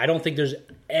 And I don't think there's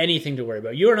anything to worry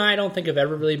about. You and I don't think have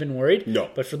ever really been worried. No.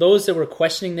 But for those that were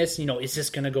questioning this, is this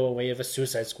going to go away of a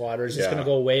Suicide Squad, or is this going to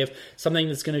go away of something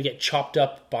that's going to get chopped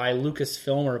up by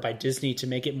Lucasfilm or by Disney to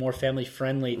make it more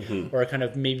family-friendly or kind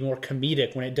of maybe more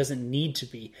comedic when it doesn't need to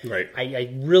be? Right.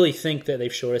 I really think that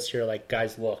they've showed us here, like,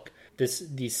 guys, look,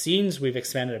 these scenes, we've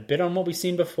expanded a bit on what we've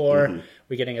seen before.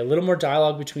 We're getting a little more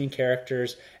dialogue between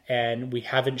characters, and we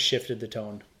haven't shifted the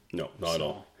tone. No, not at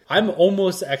all. I'm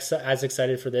almost as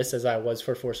excited for this as I was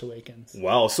for Force Awakens.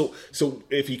 Wow. So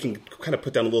if you can kind of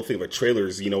put down a little thing about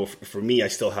trailers, for me, I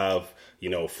still have,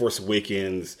 Force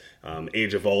Awakens,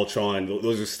 Age of Ultron.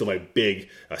 Those are still my big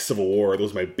Civil War.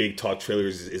 Those are my big top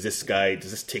trailers. Does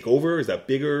this take over? Is that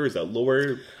bigger? Is that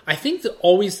lower? I think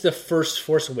always the first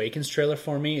Force Awakens trailer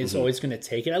for me is always going to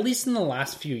take it, at least in the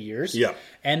last few years. Yeah.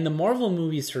 And the Marvel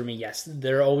movies for me, yes,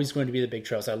 they're always going to be the big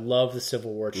trailers. I love the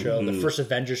Civil War trailer. The first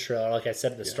Avengers trailer, like I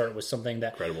said at the start, was something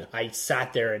that I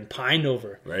sat there and pined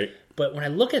over. Right. But when I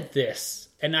look at this,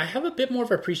 and I have a bit more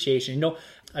of appreciation,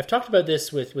 I've talked about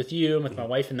this with you and with my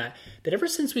wife and that ever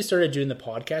since we started doing the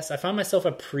podcast, I found myself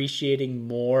appreciating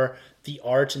more the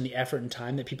art and the effort and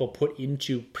time that people put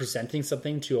into presenting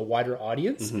something to a wider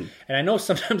audience. And I know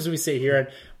sometimes we sit here, and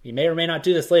we may or may not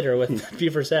do this later with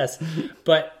BvS,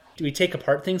 but we take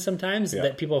apart things sometimes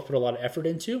that people have put a lot of effort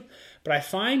into. But I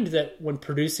find that when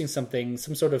producing something,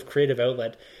 some sort of creative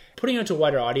outlet, putting it to a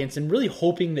wider audience and really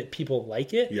hoping that people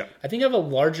like it, I think I have a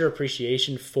larger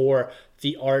appreciation for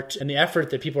the art and the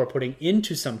effort that people are putting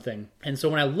into something. And so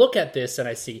when I look at this and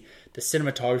I see the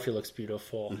cinematography looks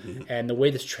beautiful and the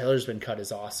way this trailer's been cut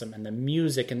is awesome, and the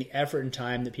music and the effort and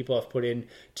time that people have put in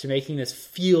to making this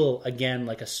feel again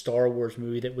like a Star Wars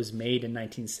movie that was made in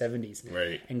 1970s.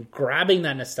 Right. And grabbing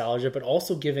that nostalgia, but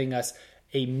also giving us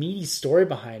a meaty story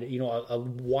behind it, a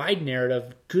wide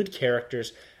narrative, good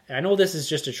characters. And I know this is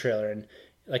just a trailer, and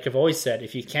like I've always said,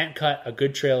 if you can't cut a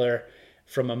good trailer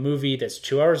from a movie that's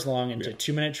 2 hours long into a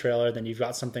 2-minute trailer, then you've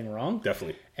got something wrong.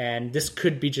 Definitely. And this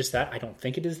could be just that. I don't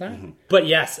think it is that. But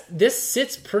yes, this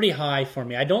sits pretty high for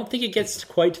me. I don't think it gets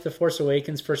quite to the Force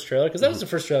Awakens first trailer, because that was the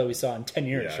first trailer we saw in 10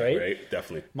 years, right? Right,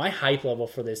 definitely. My hype level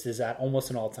for this is at almost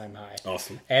an all-time high.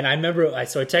 Awesome. And I remember, I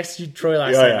texted you, Troy,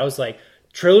 last night. I was like,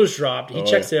 trailer's dropped. He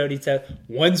checks it out. He said,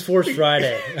 when's Force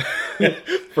Friday?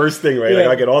 First thing, right? Like,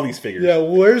 I get all these figures. Yeah,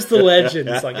 where's the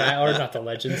Legends? Or not the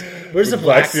Legends. Where's the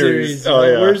Black Series?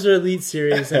 Where's the Elite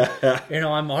Series? And,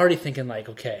 I'm already thinking like,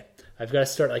 okay, I've got to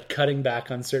start cutting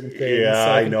back on certain things. Yeah,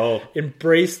 so I know.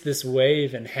 Embrace this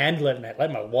wave and handle it, and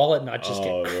let my wallet not just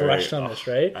get crushed on this,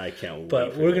 right? I can't wait.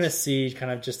 But we're going to see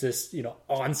kind of just this,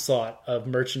 onslaught of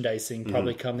merchandising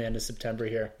probably come the end of September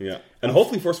here. Yeah. And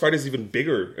hopefully Force Friday is even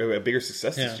a bigger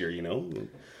success this year,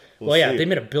 We'll see. They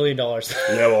made $1 billion. I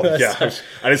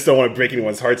just don't want to break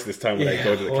anyone's hearts this time when I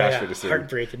go to the cash register.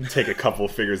 Heartbreaking. Take a couple of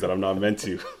figures that I'm not meant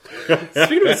to.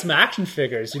 Speaking of some action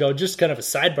figures, just kind of a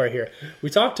sidebar here.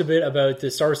 We talked a bit about the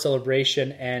Star Wars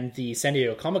Celebration and the San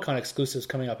Diego Comic-Con exclusives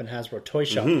coming up in Hasbro Toy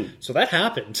Shop. So that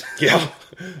happened. Yeah.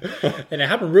 And it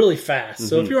happened really fast.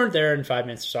 So if you weren't there in 5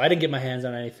 minutes or so, I didn't get my hands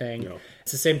on anything. No.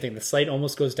 It's the same thing. The slate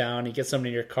almost goes down. You get something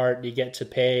in your cart. You get to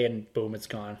pay, and boom, it's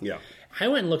gone. Yeah. I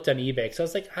went and looked on eBay because I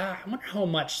was like, I wonder how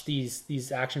much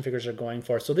these action figures are going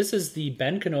for. So this is the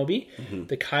Ben Kenobi,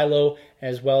 the Kylo,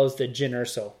 as well as the Jyn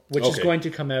Erso, which is going to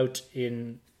come out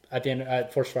at the end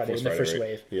at Force Friday in the first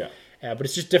wave. Yeah. But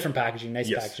it's just different packaging, nice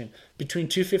packaging. Between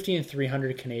 $250 and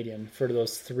 $300 Canadian for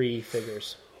those 3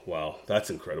 figures. Wow, that's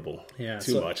incredible. Yeah,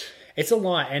 Too much. It's a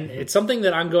lot, and it's something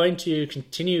that I'm going to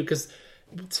continue because.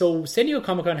 So San Diego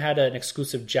Comic-Con had an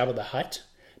exclusive Jabba the Hutt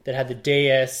that had the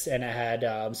dais, and it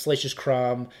had Salacious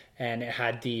Crumb, and it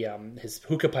had the his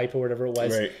hookah pipe or whatever it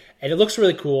was. Right. And it looks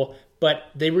really cool, but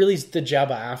they released the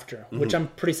Jabba after, which I'm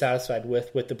pretty satisfied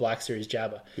with the Black Series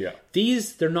Jabba. Yeah.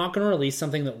 They're not going to release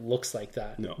something that looks like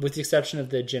that, with the exception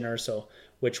of the Jyn Erso,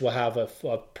 which will have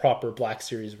a proper Black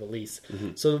Series release.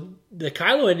 So the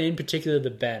Kylo, and in particular the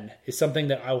Ben, is something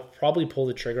that I'll probably pull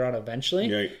the trigger on eventually,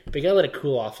 but you got to let it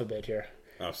cool off a bit here.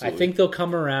 Absolutely. I think they'll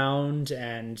come around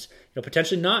and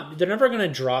potentially not. They're never going to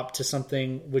drop to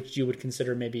something which you would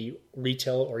consider maybe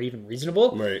retail or even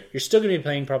reasonable. Right. You're still going to be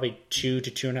paying probably 2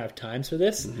 to 2.5 times for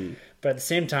this. But at the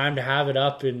same time, to have it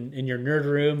up in your nerd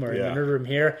room or in the nerd room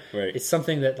here, it's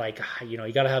something that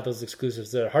you got to have those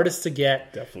exclusives. They're hardest to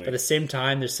get. Definitely. But at the same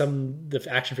time, there's the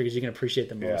action figures you can appreciate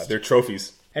the most. Yeah, they're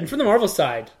trophies. And from the Marvel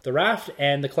side, the Raft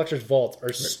and the Collector's Vault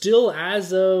are still,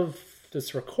 as of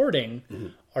this recording,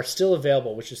 are still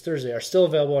available, which is Thursday, are still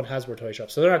available in Hasbro Toy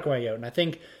Shop. So they're not going out. And I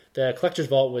think the Collector's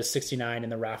Vault was $69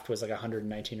 and the Raft was like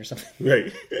 $119 or something.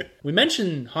 Right. We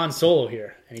mentioned Han Solo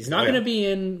here, and he's not going to be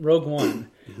in Rogue One.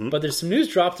 But there's some news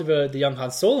dropped about the young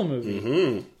Han Solo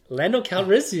movie. Lando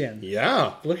Calrissian.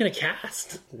 Yeah. Looking at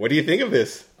cast. What do you think of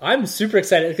this? I'm super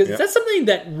excited because that's something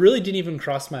that really didn't even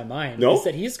cross my mind. No? Is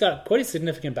that he's got quite a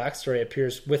significant backstory,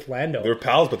 appears with Lando. They're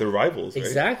pals, but they're rivals. Right?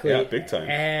 Exactly. Yeah, big time.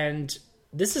 And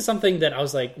this is something that I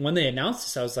was like, when they announced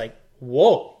this, I was like,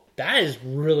 whoa, that is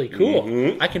really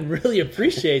cool. I can really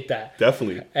appreciate that.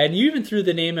 Definitely. And you even threw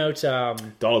the name out.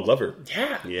 Donald Glover.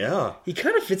 Yeah. Yeah. He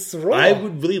kind of fits the role. I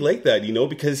would really like that,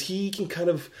 because he can kind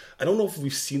of, I don't know if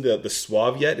we've seen the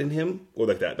suave yet in him, or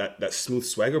like that smooth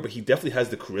swagger, but he definitely has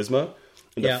the charisma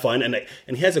and the fun, and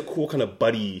he has a cool kind of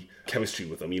buddy chemistry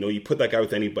with him. You put that guy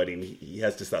with anybody, and he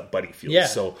has just that buddy feel. Yeah.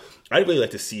 So I'd really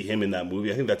like to see him in that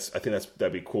movie. I think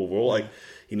that'd be a cool role. Like,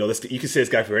 you could say this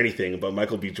guy for anything, but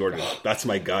Michael B. Jordan, that's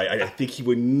my guy. I think he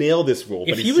would nail this role.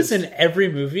 If he was in every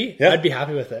movie, I'd be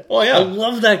happy with it. Oh yeah, I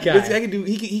love that guy. This guy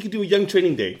he could do a Young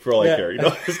Training Day for all I care.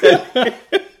 This guy,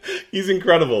 he's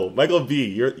incredible. Michael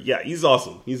B. He's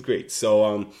awesome. He's great.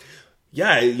 So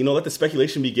Yeah, let the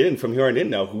speculation begin from here on in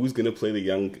now. Who's going to play the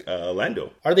young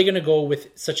Lando? Are they going to go with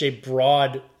such a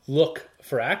broad look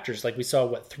for actors? Like we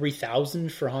saw,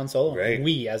 3,000 for Han Solo? Right.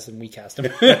 We, as in we cast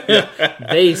him.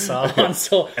 They saw Han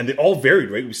Solo. And they all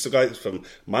varied, right? We still got from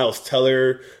Miles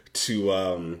Teller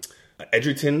to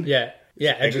Edgerton. Yeah,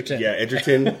 Edgerton.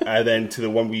 Edgerton. And then to the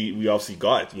one we obviously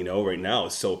got, right now.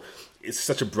 So it's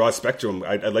such a broad spectrum.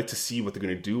 I'd like to see what they're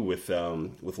going to do with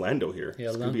Lando here. Yeah,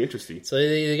 it's going to be interesting. So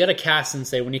they got to cast and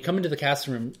say, when you come into the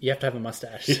casting room, you have to have a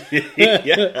mustache.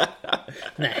 Yeah.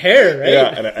 And a hair, right?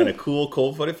 Yeah, and a cool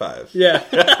Colt 45. Yeah.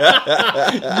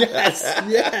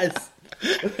 Yes.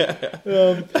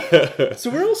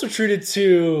 So we're also treated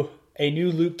to a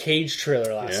new Luke Cage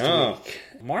trailer last week.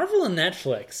 Marvel and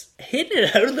Netflix hitting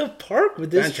it out of the park with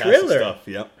this trailer. Stuff,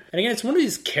 yeah. And again, it's one of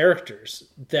these characters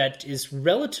that is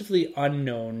relatively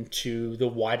unknown to the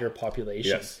wider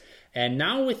population. Yes. And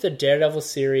now with the Daredevil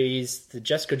series, the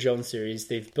Jessica Jones series,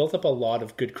 they've built up a lot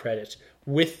of good credit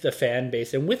with the fan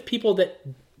base and with people that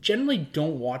generally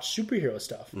don't watch superhero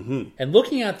stuff. Mm-hmm. And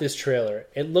looking at this trailer,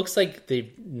 it looks like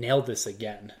they've nailed this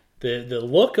again. The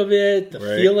look of it, the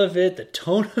feel of it, the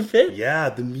tone of it.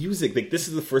 Yeah, the music. Like, this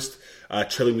is the first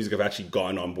trailer music I've actually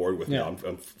gone on board with now.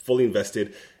 I'm fully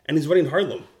invested. And he's running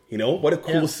Harlem. What a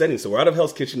cool setting. So we're out of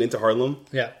Hell's Kitchen into Harlem.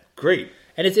 Yeah. Great.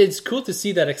 And it's cool to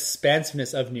see that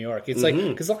expansiveness of New York. It's like,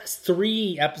 because the last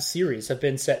 3 series have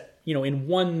been set, in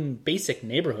one basic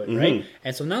neighborhood, right?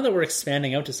 And so now that we're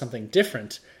expanding out to something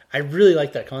different, I really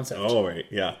like that concept. Oh, right.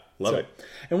 Yeah. Love it.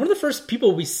 And one of the first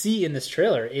people we see in this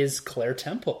trailer is Claire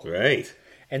Temple. Right.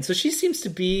 And so she seems to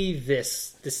be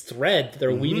this thread that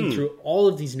they're weaving through all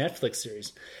of these Netflix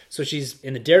series. So she's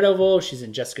in the Daredevil, she's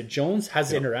in Jessica Jones,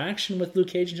 has interaction with Luke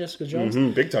Cage and Jessica Jones.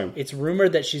 Big time. It's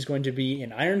rumored that she's going to be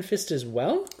in Iron Fist as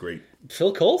well. Great.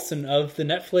 Phil Coulson of the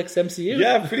Netflix MCU.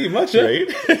 Yeah, pretty much, right?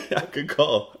 Good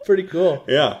call. Pretty cool.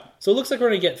 Yeah. So it looks like we're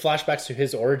going to get flashbacks to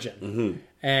his origin.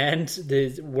 And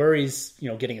where he's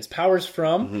getting his powers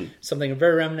from. Something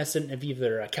very reminiscent of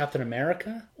either a Captain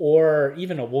America or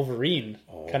even a Wolverine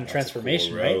kind of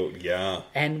transformation, cool right? Yeah.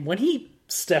 And when he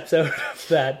steps out of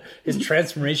that, his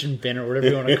transformation bin or whatever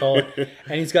you want to call it,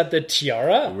 and he's got the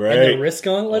tiara and the wrist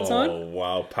gauntlets on. Oh,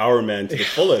 wow. Power Man to the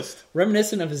fullest.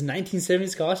 Reminiscent of his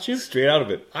 1970s costume. Straight out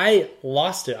of it. I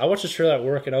lost it. I watched the trailer at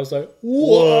work and I was like,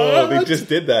 whoa, they just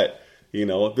did that.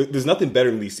 There's nothing better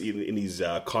in these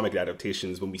comic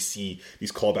adaptations when we see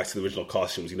these callbacks to the original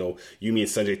costumes. You, me, and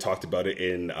Sanjay talked about it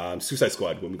in Suicide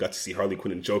Squad when we got to see Harley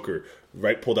Quinn and Joker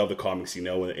pulled out of the comics, in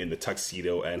the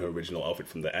tuxedo and her original outfit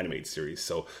from the animated series.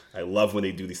 So I love when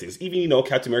they do these things. Even,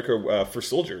 Captain America First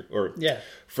Soldier or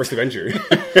First Avenger.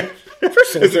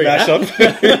 First Soldier,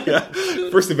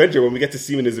 First Avenger, when we get to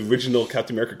see him in his original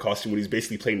Captain America costume when he's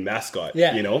basically playing mascot.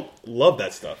 Yeah. Love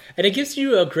that stuff. And it gives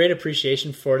you a great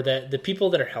appreciation for the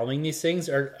people that are helming these things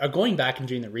are going back and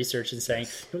doing the research and saying,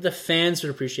 the fans would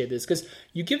appreciate this. Because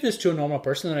you give this to a normal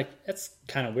person, they're like, that's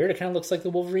kind of weird. It kind of looks like the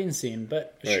Wolverine scene,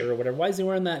 but sure, whatever. Why is he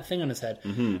wearing that thing on his head?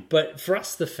 But for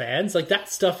us, the fans, that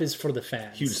stuff is for the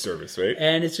fans. Huge service, right?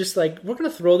 And it's just like, we're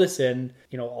going to throw this in.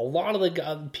 A lot of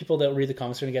the people that read the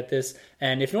comics are going to get this.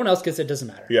 And if no one else gets it, it doesn't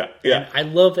matter. Yeah. And I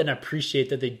love and appreciate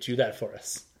that they do that for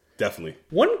us. Definitely.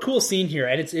 One cool scene here,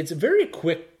 and it's a very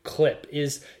quick clip,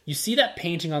 is you see that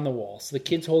painting on the wall. So the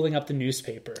kid's holding up the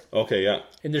newspaper. Okay, yeah.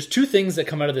 And there's 2 things that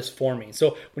come out of this for me.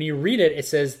 So when you read it, it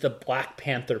says the Black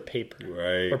Panther paper.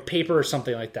 Right. Or paper or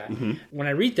something like that. When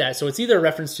I read that, so it's either a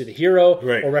reference to the hero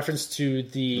or reference to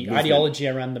the ideology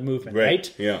around the movement,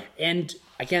 right? Yeah. And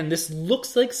again, this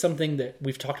looks like something that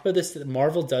we've talked about this that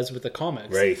Marvel does with the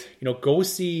comics. Right. Go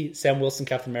see Sam Wilson,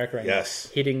 Captain America right now.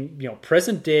 Hitting,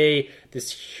 present day,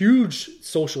 this huge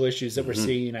social issues that we're seeing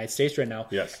in the United States right now.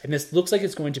 Yes. And this looks like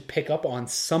it's going to pick up on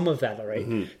some of that, all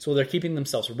right? So they're keeping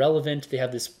themselves relevant. They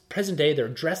have this present day. They're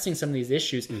addressing some of these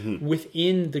issues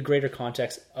within the greater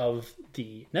context of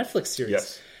the Netflix series.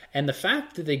 Yes. And the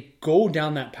fact that they go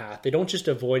down that path, they don't just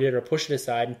avoid it or push it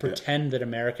aside and pretend that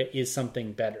America is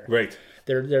something better. Right.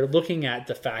 They're looking at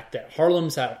the fact that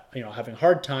Harlem's having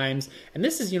hard times, and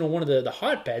this is one of the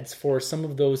hotbeds for some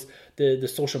of those the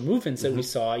social movements that we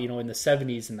saw in the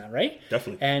 70s and that, right?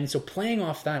 Definitely. And so playing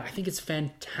off that, I think it's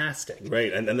fantastic.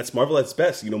 Right, and that's Marvel at its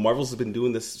best. Marvel's been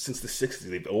doing this since the 60s.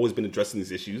 They've always been addressing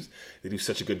these issues. They do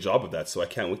such a good job of that. So I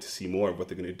can't wait to see more of what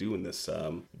they're going to do in this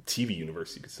TV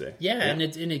universe, you could say. Yeah. And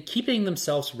it keeping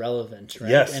themselves relevant,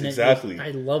 right? Yes, and exactly.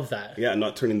 I love that. Yeah,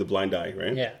 not turning the blind eye,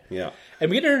 right? Yeah. And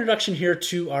we get an introduction here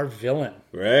to our villain.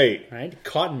 Right.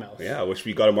 Cottonmouth. Yeah, which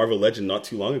we got a Marvel Legend not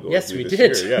too long ago. Yes, we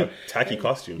did. Yeah, tacky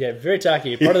costume. Yeah, very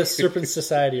tacky. Part of the Serpent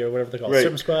Society or whatever they call it. Right.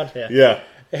 Serpent Squad. Yeah.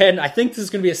 And I think this is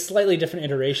going to be a slightly different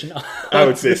iteration. I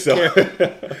would say so.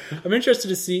 I'm interested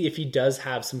to see if he does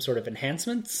have some sort of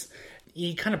enhancements.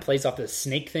 He kind of plays off the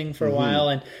snake thing for a while,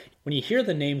 and when you hear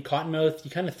the name Cottonmouth,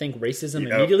 you kind of think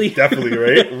racism immediately. Definitely,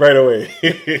 right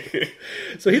away.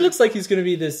 So he looks like he's going to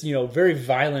be this, very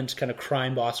violent kind of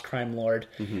crime boss, crime lord,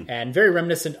 and very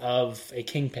reminiscent of a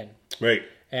kingpin. Right.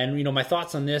 And, my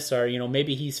thoughts on this are,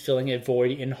 maybe he's filling a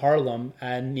void in Harlem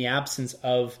and the absence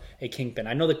of a kingpin.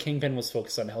 I know the kingpin was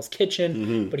focused on Hell's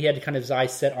Kitchen, but he had kind of his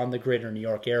eyes set on the greater New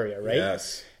York area, right?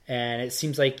 Yes. And it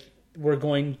seems like we're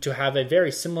going to have a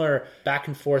very similar back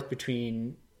and forth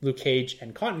between Luke Cage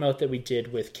and Cottonmouth that we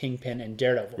did with Kingpin and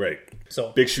Daredevil. Right.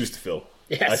 So big shoes to fill.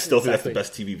 Yes, I still think that's the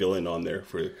best TV villain on there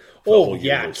for the whole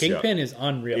universe. Kingpin is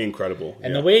unreal. Incredible.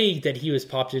 And the way that he was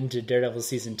popped into Daredevil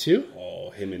season 2. Oh,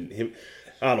 him.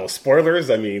 I don't know, spoilers?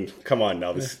 I mean, come on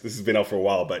now. This has been out for a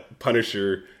while, but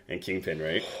Punisher and Kingpin,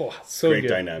 right? Oh, so great good.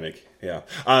 Dynamic. Yeah.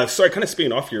 Sorry, kind of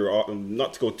spinning off here,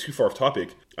 not to go too far off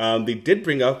topic. They did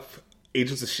bring up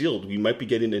Agents of S.H.I.E.L.D. We might be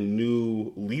getting a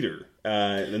new leader.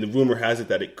 And the rumor has it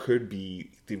that it could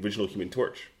be the original Human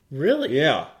Torch. Really?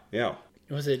 Yeah.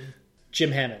 Was it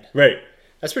Jim Hammond? Right.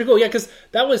 That's pretty cool. Yeah, because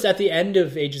that was at the end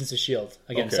of Agents of S.H.I.E.L.D.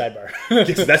 Again, sidebar.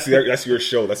 Yes, that's your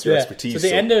show. That's your expertise. So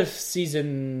the end of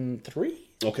season 3?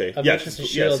 Okay. Of Yeah, Agents of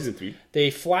S.H.I.E.L.D., season 3.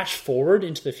 They flash forward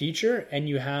into the future, and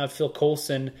you have Phil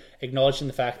Coulson acknowledging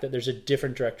the fact that there's a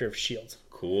different director of S.H.I.E.L.D.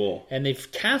 Cool. And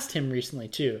they've cast him recently,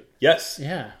 too. Yes.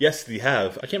 Yeah. Yes, they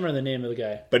have. I can't remember the name of the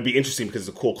guy. But it'd be interesting because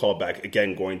it's a cool callback,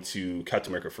 again, going to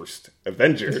Captain America First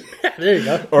Avenger. There you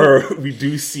go. Or we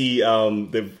do see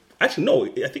Actually, no.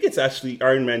 I think it's actually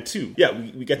Iron Man 2. Yeah,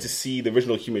 we get to see the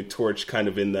original Human Torch kind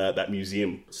of in that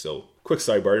museum. So, quick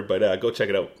sidebar, but go check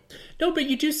it out. No, but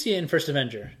you do see it in First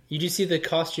Avenger. You do see the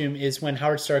costume is when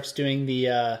Howard Stark's doing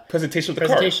the... presentation of the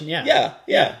presentation, car.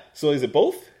 Yeah. So is it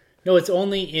both? No, it's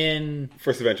only in...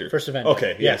 First Avenger. Yeah.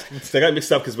 Okay, yes. So I got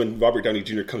mixed up because when Robert Downey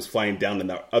Jr. comes flying down in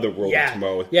that other world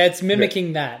tomorrow... Yeah, it's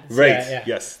mimicking that. Right, Yeah.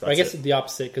 Yes. I guess it's the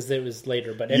opposite because it was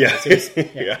later. But anyways, it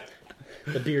was,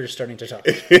 The beard is starting to talk.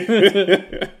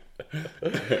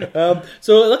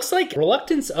 So it looks like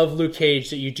reluctance of Luke Cage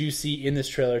that you do see in this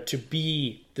trailer to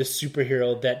be the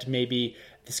superhero that maybe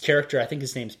this character, I think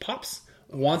his name's Pops,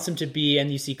 wants him to be.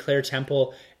 And you see Claire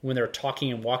Temple, when they're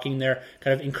talking and walking there,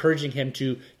 kind of encouraging him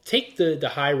to take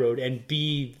the high road and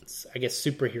be, I guess,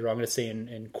 superhero. I'm going to say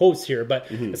in quotes here, but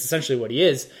that's essentially what he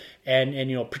is. And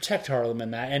protect Harlem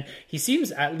and that. And he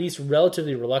seems at least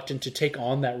relatively reluctant to take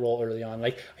on that role early on.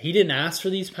 Like, he didn't ask for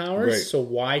these powers, so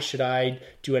why should I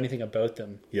do anything about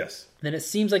them? Yes. Then it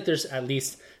seems like there's at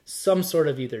least some sort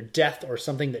of either death or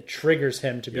something that triggers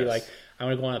him to be like, I'm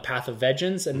going to go on a path of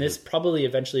vengeance, and this probably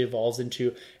eventually evolves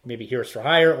into maybe Heroes for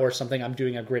Hire or something. I'm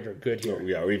doing a greater good here.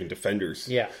 Or even Defenders.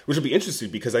 Yeah. Which will be interesting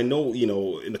because I know,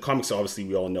 in the comics, obviously,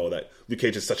 we all know that Luke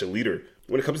Cage is such a leader.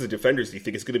 When it comes to Defenders, do you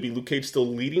think it's going to be Luke Cage still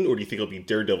leading, or do you think it'll be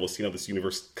Daredevil, seeing how this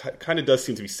universe kind of does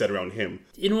seem to be set around him?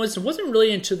 It wasn't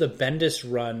really into the Bendis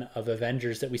run of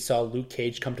Avengers that we saw Luke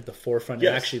Cage come to the forefront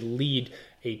and actually lead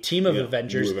a team of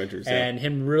Avengers, and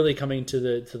him really coming to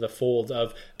the fold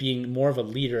of being more of a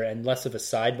leader and less of a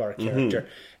sidebar character.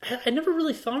 I never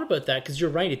really thought about that because you're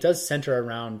right, it does center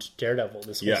around Daredevil,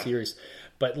 this whole series.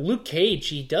 But Luke Cage,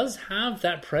 he does have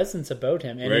that presence about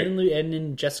him, and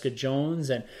in Jessica Jones,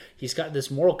 and he's got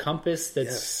this moral compass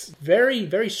that's very,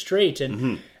 very straight,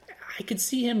 and I could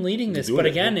see him leading this. But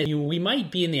again, we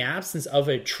might be in the absence of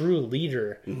a true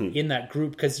leader in that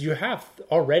group, because you have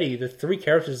already the 3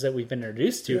 characters that we've been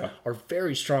introduced to are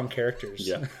very strong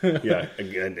characters. Again,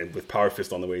 and with Power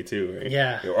Fist on the way too,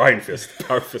 right? Or Iron Fist,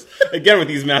 Power Fist. Again, with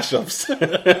these mashups,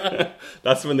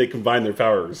 that's when they combine their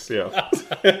powers.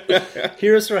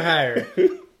 Heroes for Hire,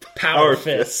 Power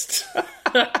Fist.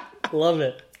 Love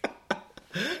it.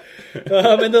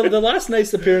 And the last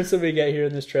nice appearance that we get here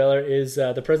in this trailer is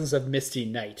the presence of Misty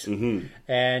Knight,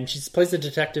 and she plays a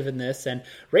detective in this. And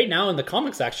right now in the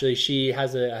comics, actually, she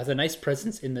has a nice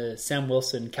presence in the Sam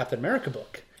Wilson Captain America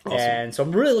book. Awesome. And so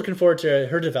I'm really looking forward to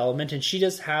her development, and she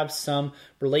does have some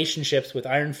relationships with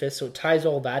Iron Fist, so it ties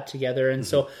all that together. And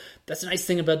so that's a nice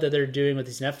thing about that they're doing with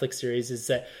these Netflix series, is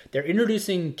that they're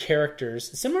introducing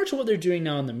characters similar to what they're doing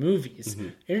now in the movies,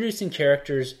 introducing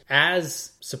characters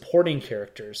as supporting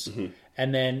characters,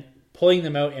 and then pulling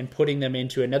them out and putting them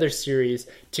into another series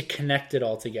to connect it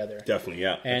all together. Definitely,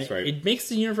 yeah. And that's right. It makes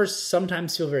the universe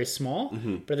sometimes feel very small,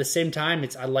 but at the same time,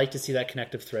 I like to see that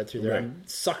connective thread through there. I'm a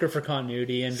sucker for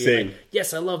continuity and being like,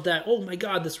 yes, I love that. Oh my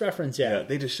God, this reference, Yeah,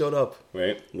 they just showed up,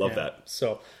 right? Love that.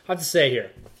 So, I have to say here,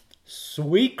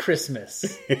 Sweet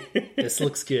Christmas. This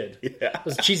looks good. Yeah. It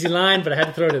was a cheesy line, but I had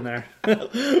to throw it in there.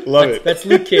 Love it. That's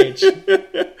Luke Cage.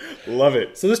 Love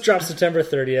it. So this drops September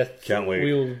 30th. Can't wait.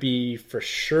 We will be for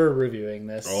sure reviewing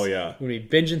this. Oh, yeah. We'll be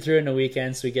binging through it in a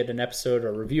weekend, so we get an episode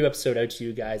or review episode out to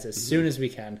you guys as soon as we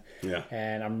can. Yeah.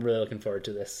 And I'm really looking forward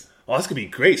to this. Oh, that's going to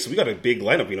be great. So we got a big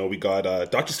lineup. We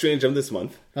got Doctor Strange of this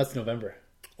month. That's November.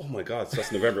 Oh my God, so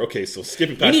that's November. Okay, so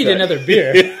skipping past You need that. another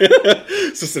beer.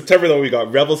 So September, though, we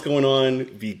got Rebels going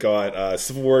on. We got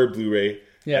Civil War Blu-ray.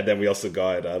 Yeah. And then we also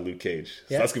got Luke Cage.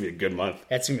 So that's going to be a good month.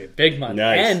 That's going to be a big month.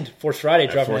 Nice. And Force Friday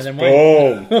dropping in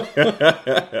one. Boom! So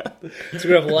we're going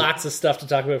to have lots of stuff to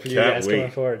talk about for you Can't guys wait.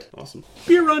 going forward. Awesome.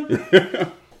 Beer run!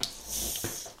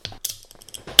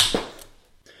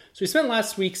 So we spent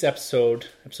last week's episode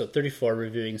 34,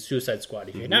 reviewing Suicide Squad.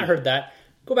 If you had not heard that,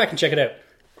 go back and check it out.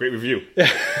 Great review.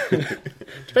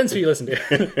 Depends who you listen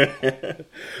to.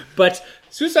 But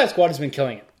Suicide Squad has been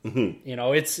killing it.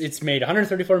 It's made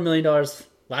 $134 million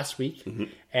last week,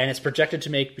 and it's projected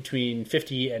to make between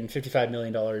 $50 and $55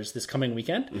 million this coming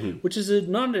weekend, which is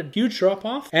not a huge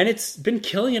drop-off, and it's been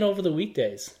killing it over the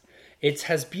weekdays. It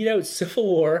has beat out Civil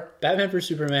War, Batman vs.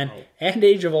 Superman, and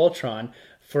Age of Ultron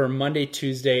for Monday,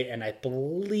 Tuesday, and I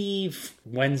believe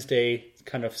Wednesday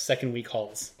kind of second week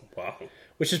hauls. Wow.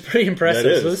 Which is pretty impressive.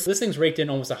 That is. So this thing's raked in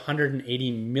almost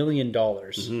 $180 million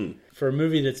for a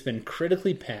movie that's been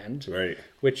critically panned, Right.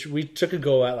 which we took a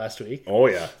go at last week. Oh,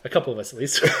 yeah. A couple of us, at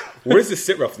least. Where does this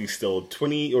sit roughly still?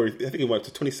 20, or I think it went up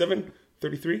to 27,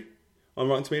 33 on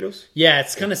Rotten Tomatoes? Yeah,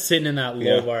 it's kind of sitting in that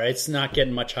low Yeah. bar. It's not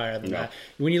getting much higher than that.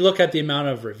 When you look at the amount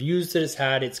of reviews that it's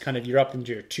had, it's kind of, you're up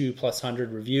into your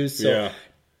 200+ reviews. So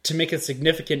to make a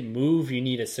significant move, you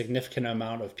need a significant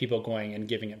amount of people going and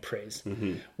giving it praise,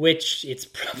 which it's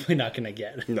probably not going to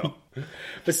get. No.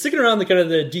 But sticking around the kind of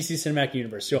the DC Cinematic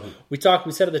Universe, so we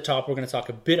said at the top we're going to talk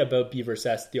a bit about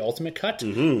BvS, the Ultimate Cut,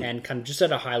 and kind of just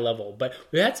at a high level. But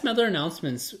we had some other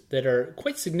announcements that are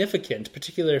quite significant,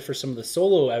 particularly for some of the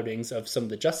solo outings of some of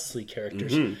the Justice League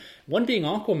characters. One being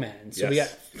Aquaman. So we got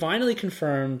finally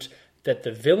confirmed that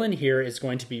the villain here is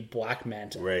going to be Black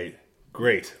Manta. Right.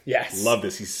 Great. Yes. Love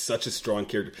this. He's such a strong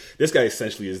character. This guy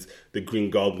essentially is the Green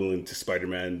Goblin to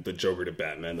Spider-Man, the Joker to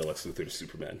Batman, the Lex Luthor to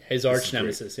Superman. His arch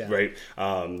nemesis, yeah. Right.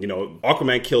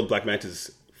 Aquaman killed Black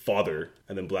Manta's father,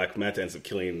 and then Black Manta ends up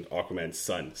killing Aquaman's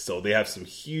son. So they have some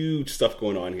huge stuff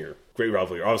going on here. Great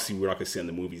rivalry. Obviously, we're not going to see it in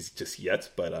the movies just yet,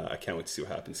 but I can't wait to see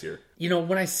what happens here.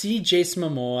 When I see Jason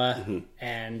Momoa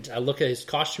and I look at his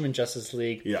costume in Justice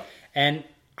League, and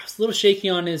I was a little shaky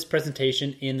on his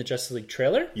presentation in the Justice League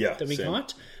trailer that we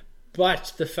got.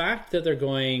 But the fact that they're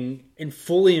going and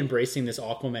fully embracing this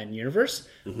Aquaman universe,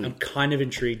 I'm kind of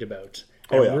intrigued about.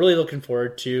 I'm really looking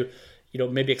forward to,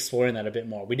 maybe exploring that a bit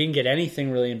more. We didn't get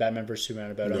anything really in Batman vs. Superman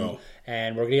about him.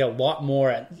 And we're going to get a lot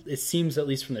more, it seems, at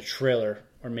least from the trailer,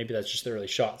 or maybe that's just the early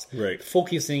shots,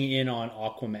 focusing in on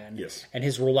Aquaman and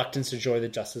his reluctance to join the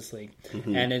Justice League.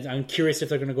 And I'm curious if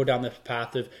they're going to go down the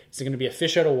path of, is it going to be a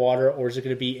fish out of water, or is it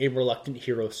going to be a reluctant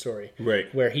hero story?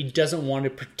 Where he doesn't want to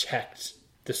protect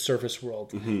the surface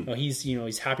world.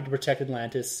 He's happy to protect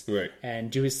Atlantis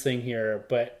and do his thing here,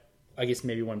 but I guess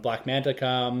maybe when Black Manta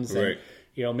comes and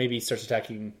maybe he starts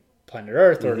attacking planet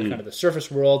Earth or kind of the surface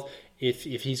world, if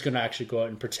he's going to actually go out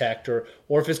and protect, or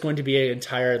if it's going to be an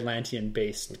entire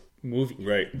Atlantean-based movie.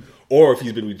 Right. Or if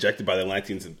he's been rejected by the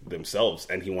Atlanteans themselves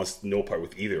and he wants no part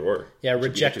with either or. Yeah, a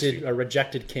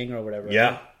rejected king or whatever.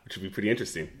 Yeah, which would be pretty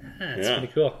interesting. It's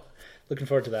pretty cool. Looking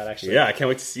forward to that, actually. Yeah, I can't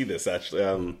wait to see this, actually.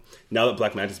 Now that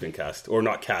Black Manta's been cast. Or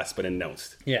not cast, but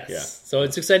announced. Yes. Yeah. So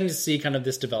it's exciting to see kind of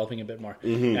this developing a bit more.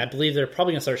 And I believe they're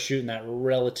probably going to start shooting that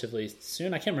relatively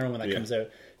soon. I can't remember when that comes out.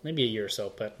 Maybe a year or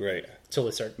so, but until they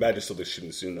start. Imagine still they're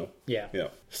shooting soon, though. Yeah. Yeah.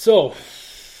 So,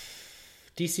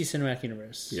 DC Cinematic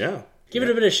Universe. Yeah. Give it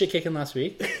a bit of shit kicking last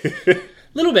week. A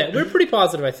little bit. We were pretty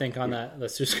positive, I think, on that. The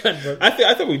Suicide Squad.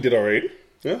 I thought we did all right.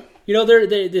 Yeah.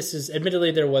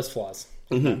 Admittedly, there was flaws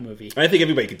in that movie. I think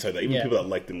everybody can tell that. Even people that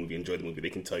like the movie, enjoy the movie, they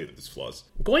can tell you that there's flaws.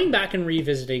 Going back and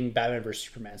revisiting Batman vs.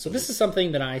 Superman. So this is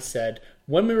something that I said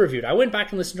when we reviewed. I went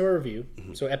back and listened to our review.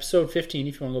 So episode 15,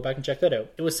 if you want to go back and check that out.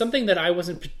 It was something that I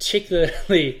wasn't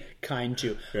particularly kind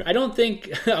to. Yeah. I don't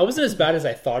think... I wasn't as bad as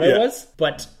I thought I was,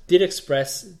 but did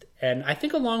express... And I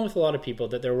think along with a lot of people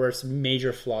that there were some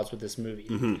major flaws with this movie.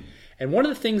 And one of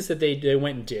the things that they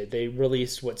went and did, they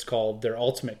released what's called their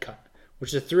Ultimate Cut,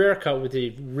 which is a 3-hour cut where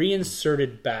they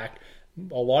reinserted back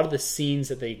a lot of the scenes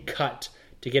that they cut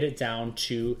to get it down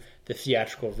to the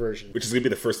theatrical version. Which is going to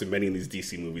be the first of many in these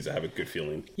DC movies, I have a good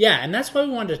feeling. Yeah, and that's why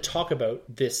we wanted to talk about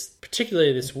this,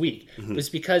 particularly this week, was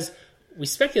because we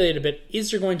speculated a bit, is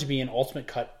there going to be an Ultimate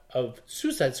Cut of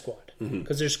Suicide Squad?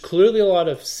 because there's clearly a lot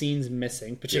of scenes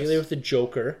missing, particularly Yes. with the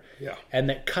Joker, Yeah. and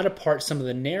that cut apart some of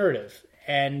the narrative.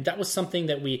 And that was something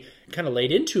that we kind of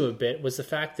laid into a bit, was the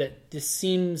fact that this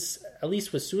seems, at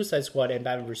least with Suicide Squad and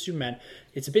Batman vs. Superman,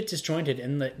 it's a bit disjointed,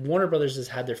 and that Warner Brothers has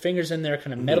had their fingers in there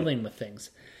kind of meddling with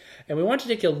things. And we want to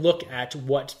take a look at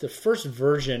what the first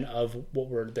version of what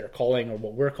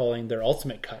we're calling their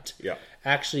Ultimate Cut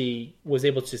actually was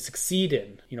able to succeed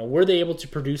in. You know, were they able to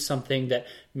produce something that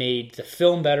made the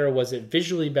film better? Was it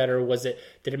visually better?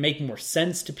 Did it make more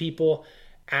sense to people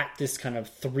at this kind of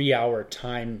 3-hour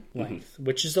time length,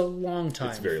 which is a long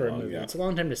time for a movie. It's a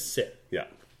long time to sit. Yeah.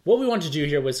 What we wanted to do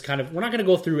here was we're not going to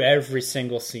go through every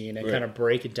single scene and kind of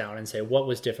break it down and say what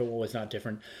was different, what was not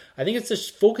different. I think it's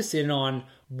just focus in on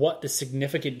what the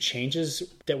significant changes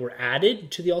that were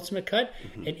added to the Ultimate Cut,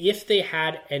 and if they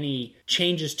had any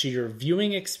changes to your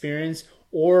viewing experience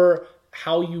or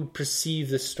how you perceive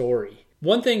the story.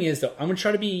 One thing is, though, I'm going to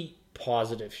try to be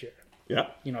positive here. Yeah.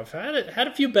 You know, I've had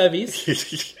a few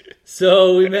bevies,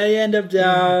 so we may end up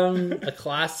down a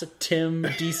classic Tim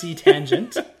DC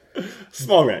tangent.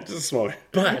 Small rant, just a small rant.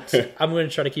 But I'm going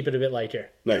to try to keep it a bit light here.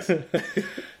 Nice.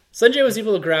 Sanjay was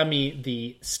able to grab me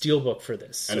the steelbook for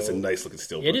this. And it's a nice looking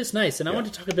steelbook. It is nice. And I want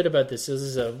to talk a bit about this. This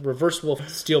is a reversible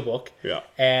steelbook. Yeah.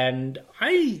 And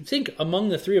I think among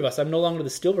the three of us, I'm no longer the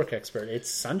steelbook expert. It's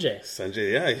Sanjay.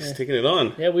 Sanjay, he's taking it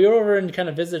on. Yeah, we were over and kind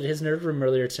of visited his nerd room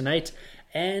earlier tonight.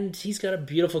 And he's got a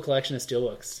beautiful collection of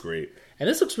steelbooks. Great. And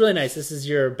this looks really nice. This is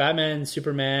your Batman,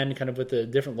 Superman, kind of with the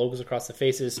different logos across the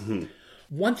faces.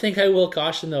 One thing I will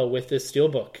caution, though, with this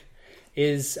steelbook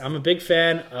is I'm a big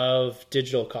fan of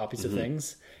digital copies of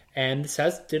things. And this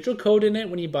has digital code in it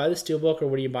when you buy the steelbook or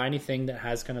when you buy anything that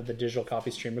has kind of the digital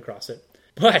copy streamed across it.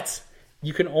 But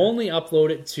you can only upload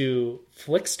it to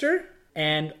Flickster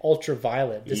and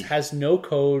Ultraviolet. This has no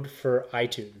code for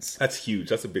iTunes. That's huge.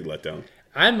 That's a big letdown.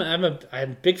 I'm a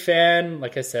big fan,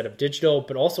 like I said, of digital,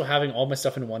 but also having all my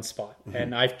stuff in one spot.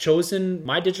 And I've chosen,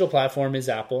 my digital platform is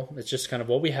Apple. It's just kind of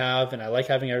what we have, and I like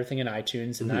having everything in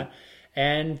iTunes and that.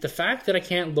 And the fact that I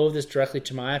can't load this directly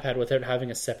to my iPad without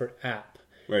having a separate app,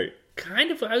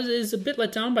 kind of is a bit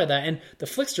let down by that. And the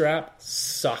Flickster app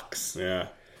sucks. Yeah.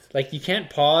 Like, you can't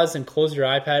pause and close your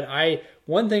iPad.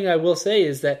 One thing I will say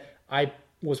is that I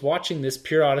was watching this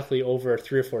periodically over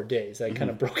 3 or 4 days. I kind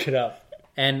of broke it up.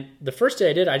 And the first day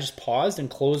I did, I just paused and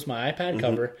closed my iPad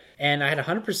cover, and I had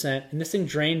 100%, and this thing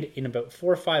drained in about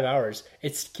 4 or 5 hours. The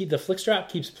Flickster app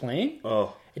keeps playing.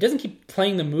 Oh. It doesn't keep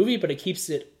playing the movie, but it keeps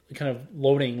it kind of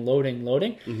loading.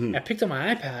 I picked up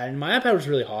my iPad, and my iPad was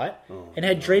really hot, and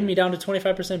had drained me down to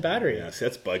 25% battery. Yeah, see,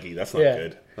 that's buggy. That's not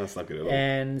good. That's not good at all.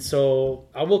 And so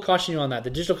I will caution you on that. The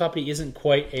digital copy isn't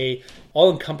quite a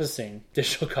all-encompassing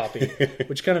digital copy,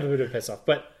 which kind of a bit of a piss off.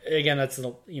 But again, that's,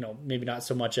 maybe not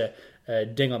so much a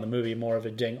ding on the movie, more of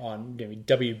a ding on maybe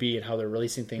WB and how they're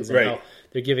releasing things and how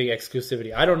they're giving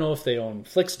exclusivity. I don't know if they own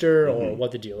Flickster or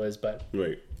what the deal is, but I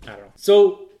don't know.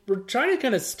 So we're trying to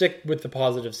kind of stick with the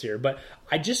positives here, but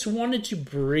I just wanted to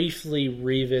briefly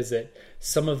revisit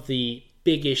some of the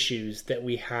big issues that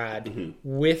we had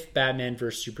with Batman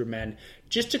vs. Superman,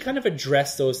 just to kind of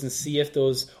address those and see if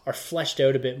those are fleshed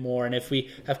out a bit more, and if we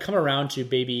have come around to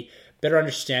maybe better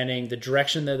understanding the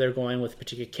direction that they're going with a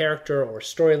particular character or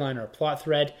storyline or plot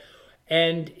thread,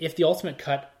 and if the Ultimate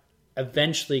Cut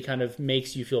eventually kind of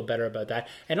makes you feel better about that.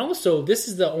 And also, this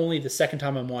is only the second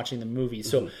time I'm watching the movie,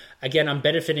 so again, I'm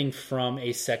benefiting from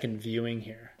a second viewing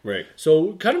here. Right.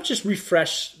 So kind of just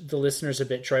refresh the listeners a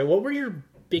bit, Troy. What were your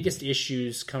biggest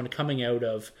issues kind of coming out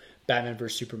of Batman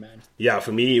vs. Superman? Yeah,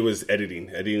 for me, it was editing.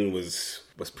 Editing was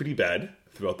pretty bad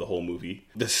throughout the whole movie.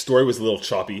 The story was a little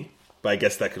choppy, but I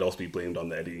guess that could also be blamed on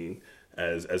the editing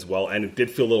as well. And it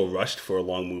did feel a little rushed for a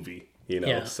long movie,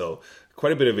 so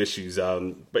quite a bit of issues.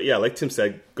 But yeah, like Tim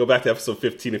said, go back to episode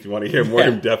 15 if you want to hear more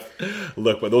in-depth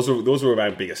look. But those were my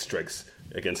biggest strikes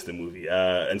against the movie.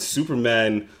 And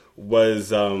Superman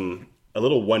was a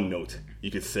little one note,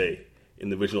 you could say, in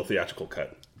the original theatrical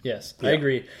cut. Yes, I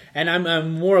agree. And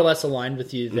I'm more or less aligned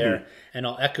with you there, and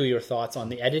I'll echo your thoughts on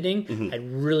the editing. I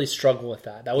really struggle with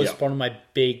that. That was one of my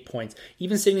big points.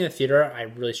 Even sitting in the theater, I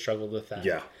really struggled with that.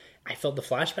 Yeah. I felt the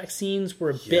flashback scenes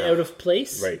were a bit out of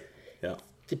place. Right, yeah.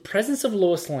 The presence of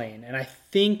Lois Lane, and I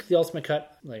think the Ultimate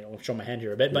Cut, I'll show my hand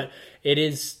here a bit, but it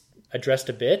is addressed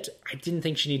a bit. I didn't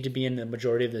think she needed to be in the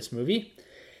majority of this movie.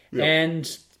 Yeah.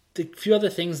 And the few other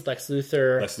things, Lex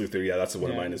Luthor, yeah, that's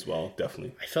one of mine as well,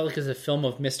 definitely. I felt like it's a film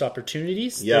of missed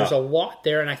opportunities. Yeah. There's a lot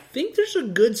there, and I think there's a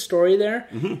good story there,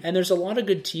 and there's a lot of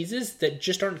good teases that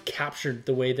just aren't captured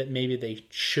the way that maybe they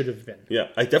should have been. Yeah,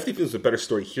 I definitely think there's a better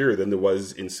story here than there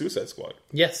was in Suicide Squad.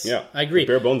 Yes, yeah, I agree. The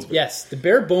bare bones of it. Yes, the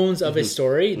bare bones of a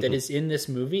story that is in this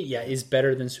movie, is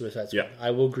better than Suicide Squad. Yeah.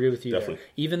 I will agree with you Definitely. there.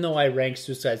 Even though I rank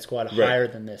Suicide Squad higher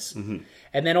than this.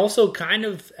 And then also kind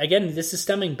of, again, this is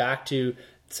stemming back to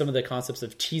some of the concepts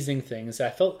of teasing things. I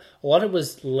felt a lot of it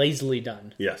was lazily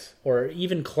done. Yes. Or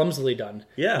even clumsily done.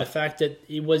 Yeah. And the fact that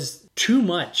it was too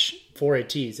much for a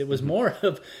tease. It was more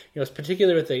of,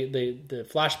 particularly with the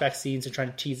flashback scenes and trying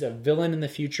to tease a villain in the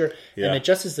future. Yeah. And the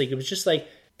Justice League, it was just like,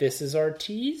 this is our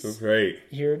tease. Right.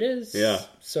 Here it is. Yeah.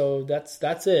 So that's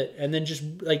it. And then just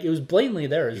like, it was blatantly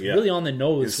there. It was really on the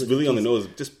nose. It's really on the nose,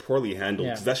 just poorly handled.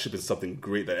 Yeah. Because that should have been something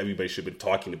great that everybody should have been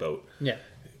talking about. Yeah.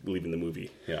 Leaving the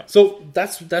movie. Yeah. So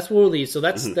that's what we'll leave. So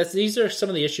that's these are some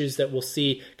of the issues that we'll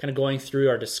see kind of going through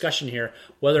our discussion here,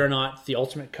 whether or not the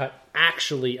Ultimate Cut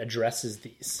actually addresses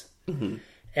these.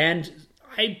 And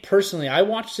I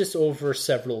watched this over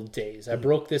several days. I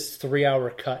broke this 3-hour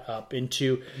cut up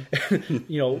into,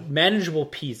 manageable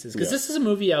pieces. Because this is a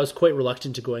movie I was quite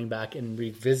reluctant to going back and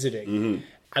revisiting.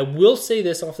 I will say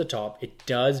this off the top, it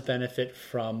does benefit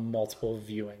from multiple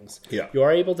viewings. Yeah. You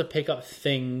are able to pick up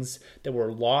things that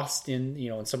were lost in,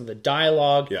 in some of the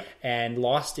dialogue and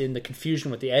lost in the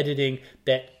confusion with the editing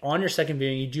that on your second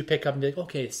viewing you do pick up and be like,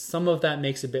 okay, some of that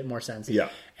makes a bit more sense. Yeah.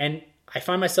 And I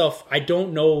find myself, I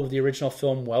don't know the original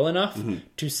film well enough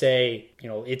to say,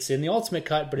 it's in the Ultimate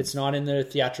Cut, but it's not in the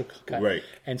theatrical cut. Right.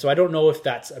 And so I don't know if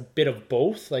that's a bit of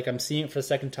both. Like I'm seeing it for the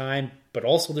second time, but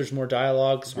also there's more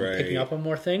dialogue, so I'm picking up on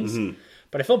more things.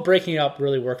 But I felt breaking it up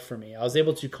really worked for me. I was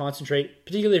able to concentrate,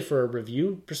 particularly for a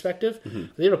review perspective, I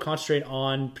was able to concentrate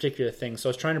on particular things. So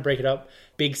I was trying to break it up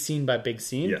big scene by big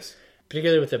scene. Yes.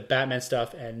 Particularly with the Batman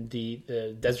stuff and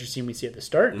the desert scene we see at the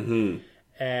start.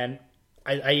 And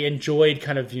I enjoyed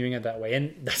kind of viewing it that way,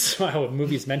 and that's how a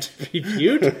movie's meant to be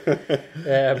viewed.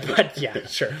 But yeah,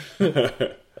 sure.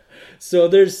 So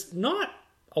there's not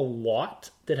a lot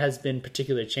that has been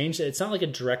particularly changed. It's not like a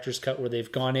director's cut where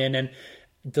they've gone in and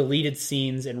deleted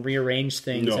scenes and rearranged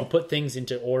things and put things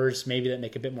into orders maybe that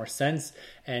make a bit more sense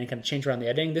and kind of change around the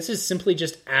editing. This is simply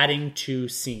just adding to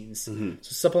scenes. So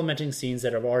supplementing scenes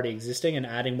that are already existing and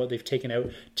adding what they've taken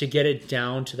out to get it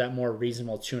down to that more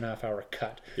reasonable 2.5 hour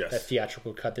cut. Yes. That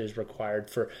theatrical cut that is required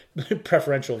for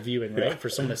preferential viewing, right? For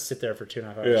someone to sit there for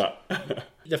 2.5 hours. Yeah.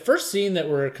 The first scene that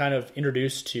we're kind of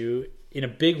introduced to in a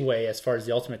big way as far as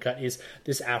the Ultimate Cut is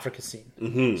this Africa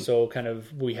scene. So kind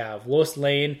of we have Lois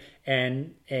Lane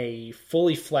and a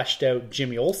fully fleshed out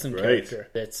Jimmy Olsen character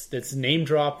that's name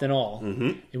dropped and all.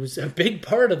 It was a big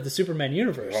part of the Superman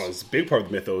universe. Oh, it's a big part of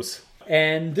the mythos.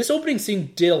 And this opening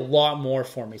scene did a lot more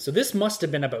for me. So this must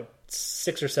have been about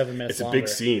 6 or 7 minutes longer.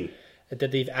 It's a big scene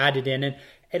That they've added in.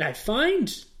 And I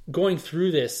find going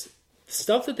through this,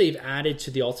 stuff that they've added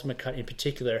to the Ultimate Cut in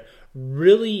particular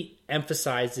really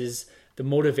emphasizes the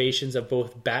motivations of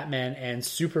both Batman and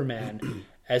Superman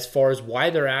as far as why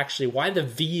the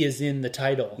V is in the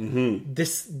title.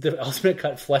 The Ultimate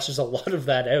Cut fleshes a lot of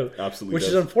that out. Absolutely which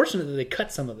does. is unfortunate that they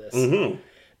cut some of this.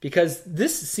 Because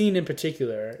this scene in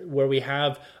particular, where we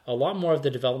have a lot more of the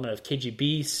development of KG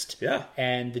Beast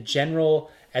and the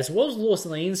General, as well as Lois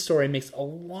Lane's story, makes a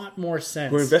lot more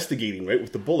sense. We're investigating, right,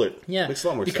 with the bullet. Yeah, makes a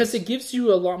lot more sense. because it gives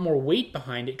you a lot more weight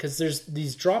behind it, because there's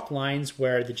these drop lines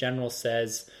where the General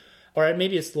says, or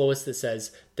maybe it's Lois that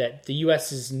says that the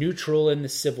U.S. is neutral in the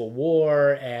Civil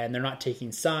War and they're not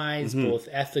taking sides, both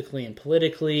ethically and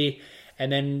politically.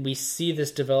 And then we see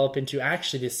this develop into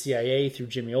actually the CIA through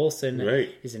Jimmy Olsen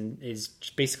is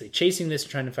basically chasing this,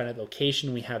 trying to find a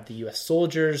location. We have the U.S.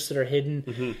 soldiers that are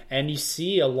hidden, and you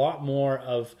see a lot more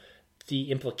of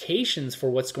the implications for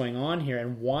what's going on here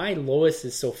and why Lois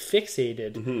is so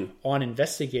fixated on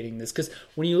investigating this. Because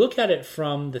when you look at it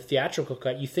from the theatrical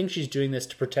cut, you think she's doing this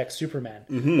to protect Superman.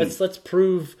 Let's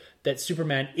prove that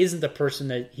Superman isn't the person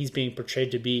that he's being portrayed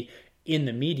to be in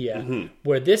the media,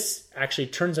 where this actually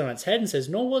turns on its head and says,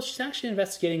 no, well, she's actually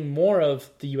investigating more of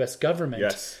the U.S.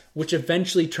 government, which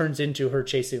eventually turns into her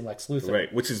chasing Lex Luthor.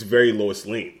 Right, which is very Lois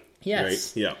Lane.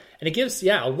 Yes. Right? Yeah. And it gives,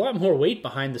 a lot more weight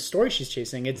behind the story she's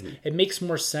chasing. It makes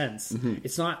more sense.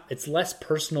 It's less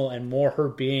personal and more her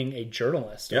being a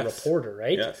journalist, a reporter,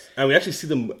 right? Yes. And we actually see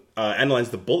them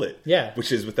analyze the bullet. Yeah.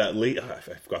 Which is with that late, I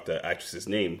forgot the actress's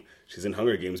name. She's in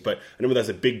Hunger Games. But I remember that's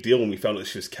a big deal when we found out that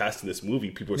she was cast in this movie.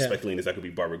 People were speculating, is that going to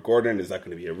be Barbara Gordon? Is that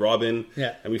going to be a Robin?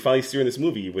 Yeah. And we finally see her in this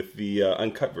movie with the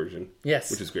uncut version. Yes.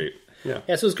 Which is great.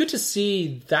 Yeah, so it's good to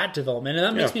see that development, and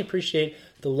that makes me appreciate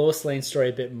the Lois Lane story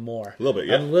a bit more. A little bit,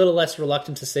 yeah. I'm a little less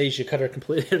reluctant to say you should cut her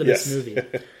completely out of this movie.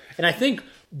 And I think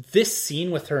this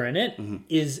scene with her in it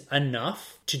is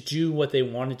enough to do what they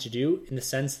wanted to do, in the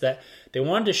sense that they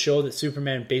wanted to show that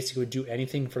Superman basically would do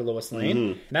anything for Lois Lane.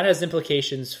 And that has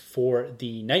implications for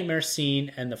the nightmare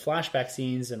scene and the flashback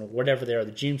scenes and whatever they are,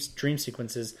 the dream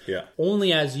sequences. Yeah.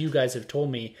 Only, as you guys have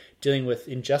told me, dealing with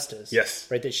injustice. Yes.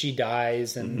 Right, that she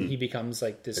dies and he becomes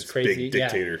like this crazy big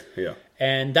dictator. Yeah.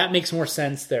 And that makes more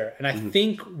sense there. And I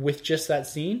think with just that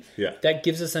scene, that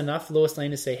gives us enough Lois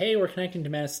Lane to say, hey, we're connecting to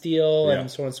Man of Steel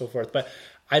and so on and so forth. But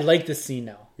I like this scene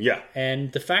now. Yeah.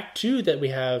 And the fact, too, that we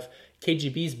have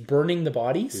KGB's burning the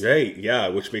bodies. Right, yeah,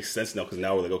 which makes sense now, because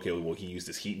now we're like, okay, well, he used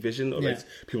this heat vision. Or like,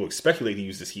 people speculate he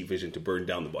used this heat vision to burn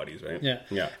down the bodies, right?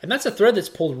 Yeah. And that's a thread that's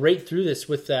pulled right through this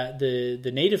with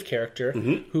the native character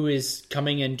who is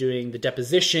coming and doing the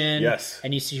deposition. Yes.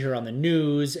 And you see her on the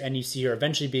news, and you see her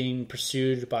eventually being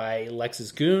pursued by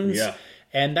Lex's goons. Yeah.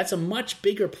 And that's a much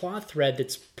bigger plot thread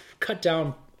that's cut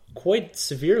down quite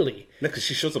severely. Yeah, because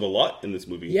she shows up a lot in this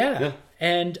movie. Yeah.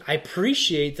 And I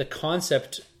appreciate the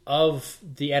concept of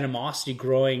the animosity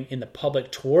growing in the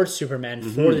public towards Superman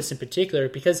for this in particular,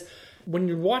 because when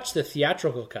you watch the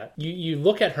theatrical cut, you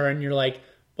look at her and you're like,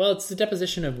 well, it's the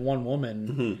deposition of one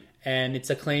woman, and it's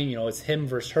a claim, it's him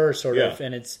versus her sort of,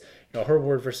 and it's her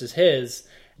word versus his.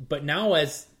 But now,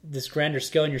 as this grander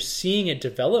scale, and you're seeing it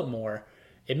develop more,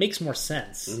 it makes more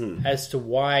sense as to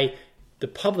why the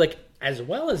public, as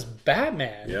well as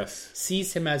Batman,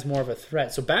 sees him as more of a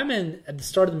threat. So Batman, at the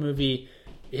start of the movie,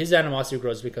 his animosity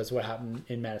grows because of what happened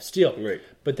in Man of Steel. Right.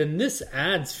 But then this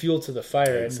adds fuel to the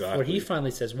fire. Exactly. And where he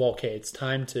finally says, well, okay, it's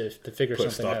time to figure something out. Put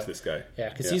a stop to this guy. Yeah,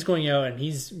 because he's going out and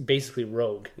he's basically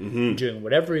rogue, doing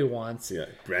whatever he wants. Yeah,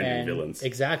 branding villains.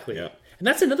 Exactly. Yeah. And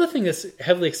that's another thing that's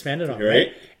heavily expanded on,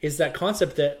 right? Is that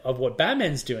concept of what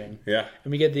Batman's doing. Yeah.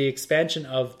 And we get the expansion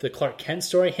of the Clark Kent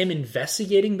story, him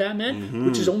investigating Batman,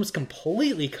 which is almost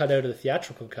completely cut out of the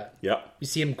theatrical cut. Yeah. You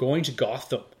see him going to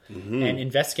Gotham and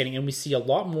investigating, and we see a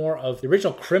lot more of the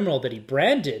original criminal that he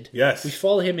branded. Yes. We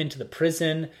follow him into the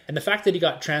prison, and the fact that he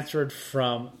got transferred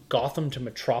from Gotham to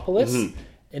Metropolis.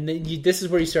 And then this is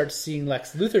where you start seeing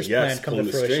Lex Luthor's plan come to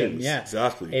fruition. Yeah,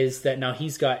 exactly. Is that now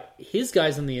he's got his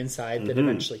guys on the inside that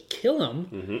eventually kill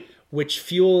him, which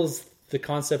fuels the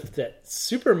concept that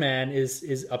Superman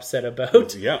is upset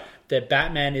about. Yeah. That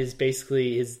Batman is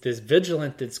basically this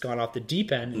vigilant that's gone off the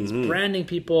deep end. He's branding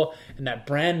people, and that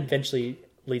brand eventually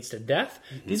leads to death.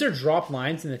 These are drop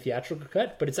lines in the theatrical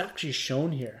cut, but it's actually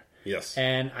shown here. Yes.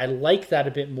 And I like that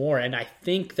a bit more. And I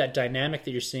think that dynamic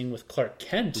that you're seeing with Clark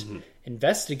Kent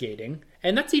investigating,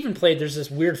 and that's even played, there's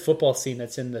this weird football scene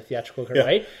that's in the theatrical cut,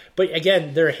 right? But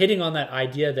again, they're hitting on that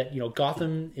idea that,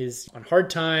 Gotham is on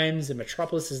hard times and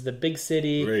Metropolis is the big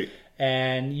city. Right.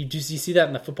 And you see that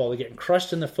in the football. They're getting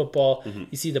crushed in the football.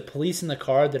 You see the police in the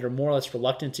car that are more or less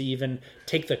reluctant to even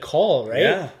take the call, right?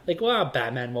 Yeah. Like, well,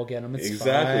 Batman will get him. It's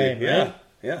exactly. fine, Yeah. right?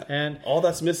 Yeah. And all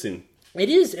that's missing. It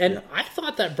is, and I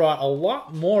thought that brought a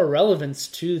lot more relevance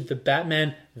to the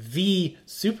Batman v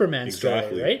Superman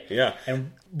story, right? Yeah.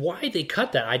 And why they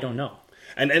cut that, I don't know.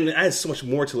 And it adds so much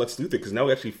more to Lex Luthor, because now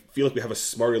we actually feel like we have a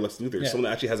smarter Lex Luthor, someone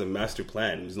that actually has a master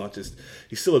plan. He's not just,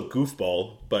 he's still a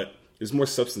goofball, but there's more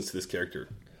substance to this character.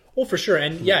 Oh, for sure.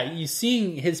 And you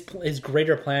seeing his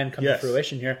greater plan come to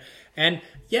fruition here. And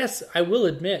yes, I will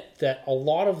admit that a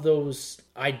lot of those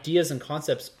ideas and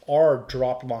concepts are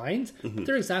drop lines, but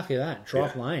they're exactly that,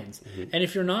 drop lines. And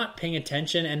if you're not paying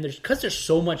attention, and because there's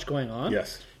so much going on,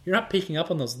 you're not picking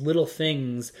up on those little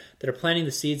things that are planting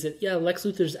the seeds that, Lex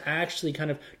Luthor's actually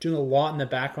kind of doing a lot in the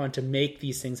background to make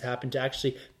these things happen, to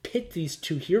actually pit these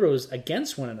two heroes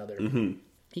against one another.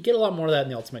 You get a lot more of that in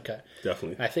the Ultimate Cut.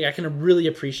 Definitely. I think I can really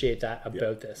appreciate that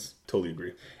about this. Totally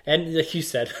agree. And like you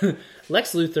said,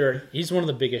 Lex Luthor, he's one of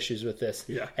the big issues with this.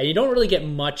 Yeah. And you don't really get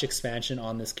much expansion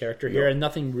on this character here, and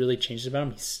nothing really changes about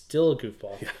him. He's still a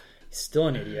goofball. Yeah. He's still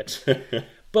an idiot.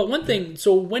 But one thing,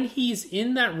 so when he's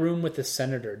in that room with the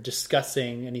senator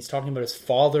discussing, and he's talking about his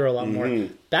father a lot more,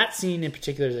 that scene in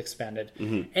particular is expanded.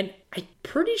 And I'm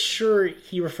pretty sure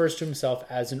he refers to himself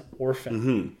as an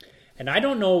orphan. And I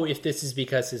don't know if this is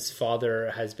because his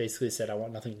father has basically said, I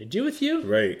want nothing to do with you.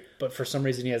 Right. But for some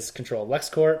reason he has control of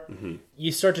LexCorp.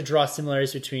 You start to draw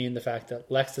similarities between the fact that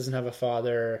Lex doesn't have a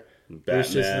father,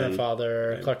 Bruce doesn't have a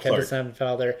father, Clark Kent doesn't have a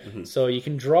father. So you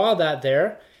can draw that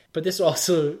there. But this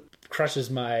also crushes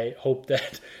my hope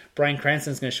that Bryan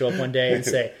Cranston's going to show up one day and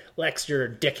say, Lex, you're a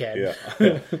dickhead.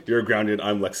 Yeah. You're grounded,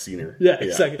 I'm Lex Senior. Yeah,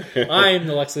 exactly. I'm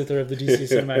the Lex Luthor of the DC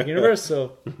Cinematic Universe,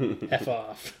 so F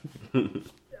off.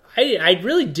 I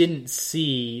really didn't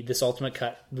see this Ultimate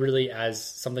Cut really as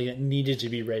something that needed to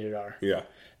be rated R. Yeah.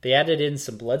 They added in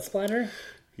some blood splatter.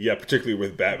 Yeah, particularly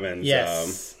with Batman's,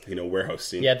 Yes. warehouse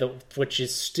scene. Yeah, which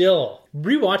is still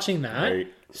rewatching that. Right.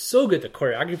 So good. The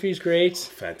choreography is great.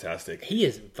 Fantastic. He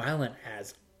is violent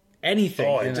as anything.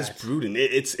 Oh, in and just that. brooding.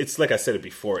 It's like I said it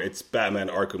before. It's Batman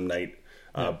Arkham Knight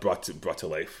brought to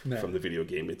life from the video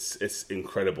game. It's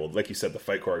incredible. Like you said, the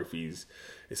fight choreography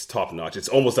is top notch. It's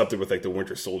almost up there with like the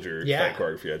Winter Soldier fight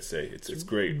choreography. I'd say it's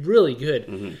great. Really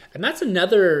good. And that's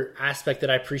another aspect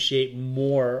that I appreciate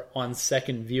more on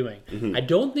second viewing. I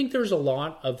don't think there's a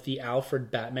lot of the Alfred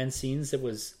Batman scenes that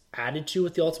was added to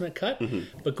with the Ultimate Cut,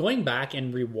 but going back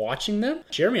and rewatching them,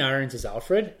 Jeremy Irons as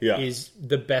Alfred is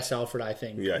the best Alfred, I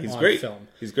think. Yeah, he's on great. Film.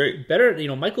 He's great. Better,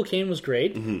 Michael Caine was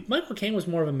great. Michael Caine was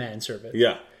more of a manservant.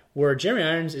 Yeah. Where Jeremy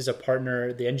Irons is a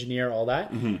partner, the engineer, all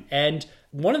that. And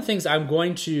one of the things I'm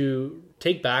going to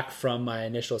take back from my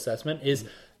initial assessment is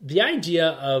the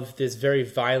idea of this very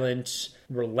violent,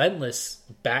 relentless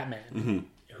Batman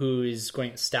who is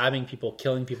stabbing people,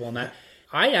 killing people, and that.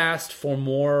 I asked for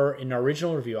more in our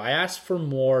original review. I asked for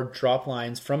more drop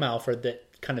lines from Alfred that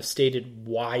kind of stated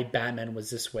why Batman was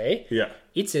this way. Yeah.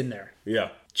 It's in there.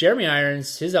 Yeah. Jeremy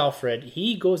Irons, his Alfred,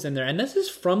 he goes in there, and this is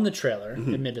from the trailer,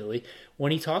 admittedly,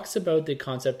 when he talks about the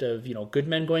concept of, good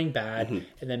men going bad,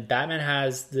 and then Batman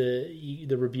has the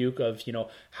rebuke of,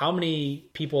 how many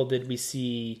people did we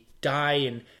see die,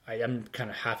 and I'm kind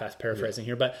of half-assed paraphrasing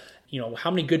here, but,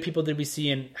 how many good people did we see,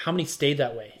 and how many stayed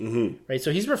that way, right? So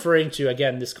he's referring to,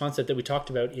 again, this concept that we talked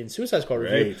about in Suicide Squad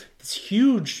review, this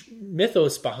huge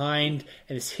mythos behind,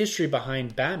 and this history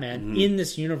behind Batman in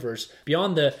this universe,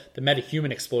 beyond the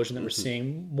metahuman explosion that we're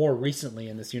seeing more recently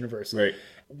in this universe. Right.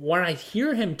 When I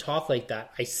hear him talk like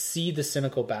that, I see the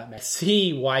cynical Batman. I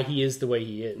see why he is the way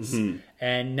he is.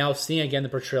 And now seeing again the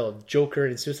portrayal of Joker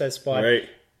in Suicide Squad,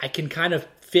 I can kind of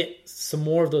fit some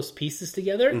more of those pieces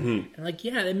together. And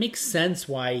it makes sense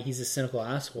why he's a cynical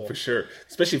asshole. For sure.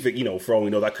 Especially if, for all we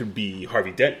know, that could be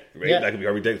Harvey Dent, right? Yeah. That could be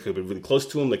Harvey Dent. Could have been really close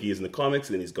to him like he is in the comics,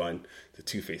 and then he's gone the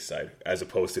Two-Face side, as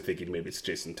opposed to thinking maybe it's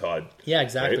Jason Todd. Yeah,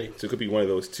 exactly. Right? So it could be one of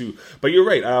those two. But you're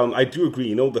right. I do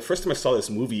agree. The first time I saw this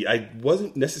movie, I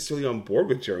wasn't necessarily on board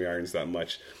with Jeremy Irons that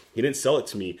much. He didn't sell it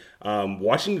to me.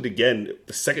 Watching it again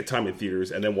the second time in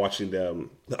theaters and then watching the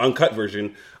uncut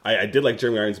version, I did like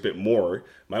Jeremy Irons a bit more.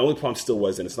 My only problem still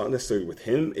was, and it's not necessarily with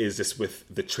him, is just with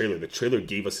the trailer. The trailer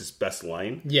gave us his best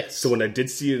line. Yes. So when I did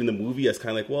see it in the movie, I was kind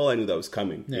of like, well, I knew that was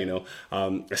coming.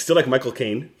 I still like Michael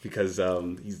Caine because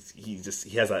he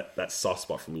has that soft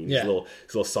spot for me. He's a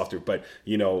little softer, but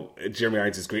Jeremy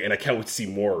Irons is great, and I can't wait to see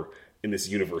more in this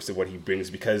universe of what he brings,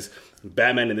 because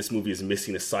Batman in this movie is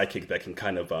missing a sidekick that can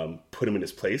kind of put him in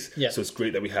his place. Yeah. So it's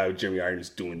great that we have Jeremy Irons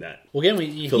doing that. Well, again,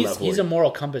 he's a moral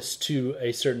compass to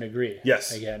a certain degree.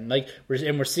 Yes. Again,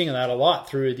 we're seeing that a lot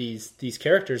through these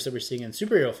characters that we're seeing in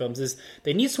superhero films. Is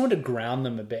they need someone to ground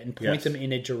them a bit and point them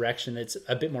in a direction that's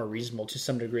a bit more reasonable to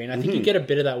some degree. And I think you get a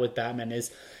bit of that with Batman.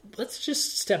 Is let's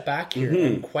just step back here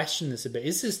and question this a bit.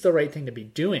 Is this the right thing to be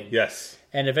doing? Yes.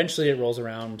 And eventually, it rolls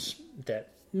around that.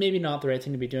 Maybe not the right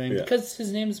thing to be doing because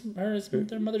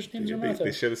their mother's names are Martha.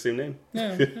 They share the same name.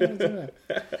 Yeah.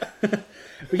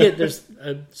 There's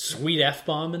a sweet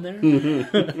F-bomb in there,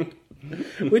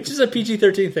 which is a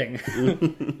PG-13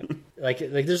 thing. Like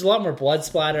there's a lot more blood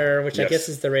splatter, which I guess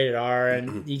is the rated R,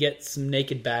 and you get some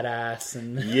naked badass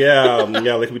and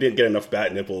like we didn't get enough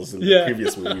bat nipples in the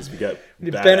previous movies. We got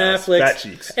Ben Affleck's bat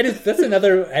cheeks, and that's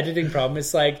another editing problem.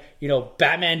 It's like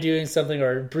Batman doing something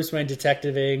or Bruce Wayne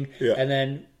detectiving, and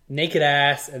then naked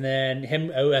ass, and then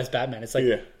him as Batman. It's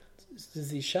like.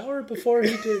 Does he shower before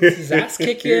he does his ass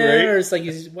kick in? Right? Or it's like,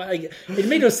 it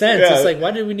made no sense. It's like, why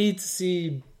do we need to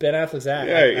see Ben Affleck's ass?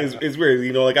 Yeah, it's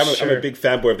weird. I'm a big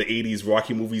fanboy of the 80s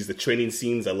Rocky movies, the training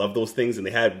scenes. I love those things. And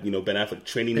they had, Ben Affleck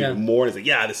training even more. And it's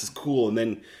like, this is cool. And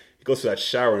then he goes to that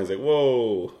shower and he's like,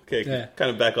 whoa, okay,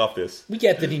 kind of back off this. We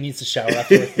get that he needs to shower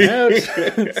after working out.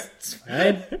 It's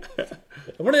fine.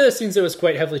 One of the scenes that was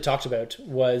quite heavily talked about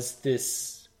was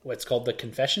this, what's called the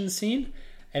confession scene.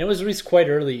 And it was released quite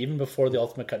early, even before the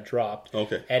Ultimate Cut dropped.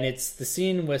 Okay. And it's the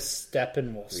scene with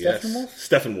Steppenwolf.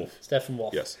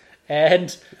 Steppenwolf. Yes.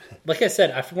 And like I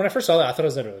said, when I first saw that, I thought it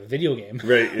was a video game.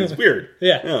 Right. It's weird.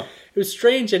 Yeah. It was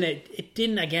strange, and it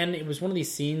didn't, again, it was one of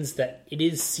these scenes that it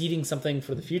is seeding something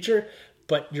for the future,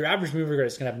 but your average moviegoer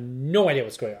is going to have no idea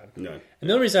what's going on. No. And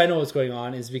the only reason I know what's going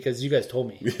on is because you guys told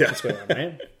me what's going on,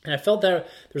 right? And I felt that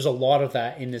there's a lot of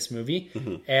that in this movie,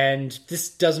 and this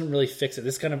doesn't really fix it.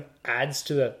 This kind of adds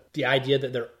to the idea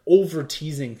that they're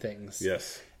over-teasing things.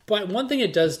 Yes. But one thing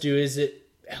it does do is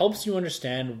helps you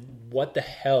understand what the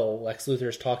hell Lex Luthor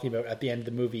is talking about at the end of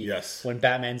the movie. Yes. When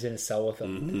Batman's in his cell with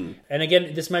him. And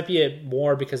again, this might be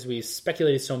more because we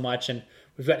speculated so much and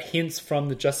we've got hints from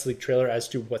the Justice League trailer as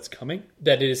to what's coming.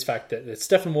 That it is fact that it's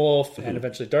Steppenwolf and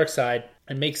eventually Darkseid,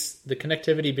 and makes the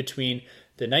connectivity between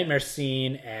the nightmare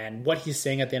scene and what he's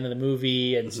saying at the end of the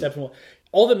movie and Steppenwolf.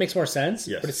 All of it makes more sense,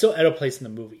 but it's still out of place in the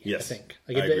movie, I think.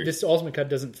 Like this Ultimate Cut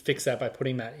doesn't fix that by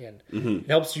putting that in. It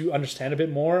helps you understand a bit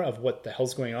more of what the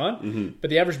hell's going on, but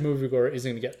the average moviegoer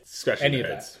isn't going to get any of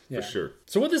that. For sure.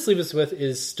 So what this leaves us with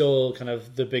is still kind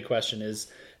of the big question is,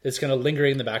 that's kind of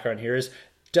lingering in the background here is,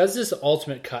 does this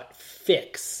Ultimate Cut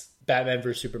fix Batman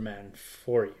vs. Superman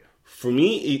for you? For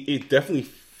me, it definitely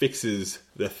fixes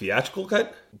the theatrical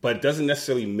cut, but it doesn't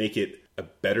necessarily make it a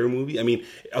better movie. I mean,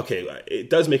 okay, it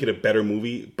does make it a better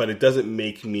movie, but it doesn't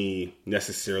make me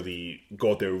necessarily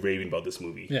go out there raving about this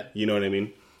movie. Yeah. You know what I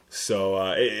mean? So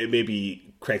it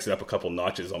maybe cranks it up a couple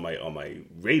notches on my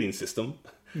rating system.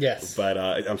 Yes. But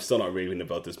I'm still not raving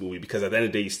about this movie because at the end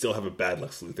of the day, you still have a bad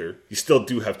Lex Luthor. You still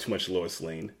do have too much Lois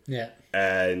Lane. Yeah.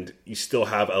 And you still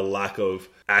have a lack of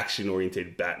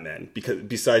action-oriented Batman. Because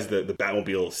besides the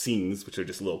Batmobile scenes, which are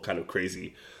just a little kind of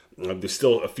crazy, there's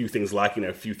still a few things lacking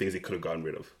and a few things they could have gotten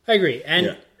rid of. I agree.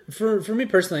 And for me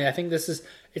personally, I think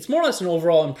it's more or less an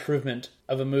overall improvement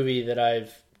of a movie that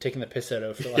I've taken the piss out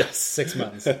of for the last 6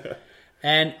 months.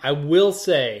 And I will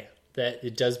say that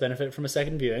it does benefit from a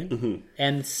second viewing,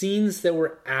 and the scenes that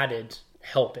were added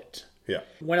help it. Yeah.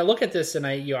 When I look at this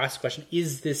and you ask the question,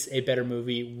 is this a better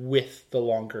movie with the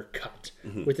longer cut,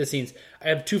 with the scenes? I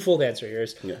have twofold answer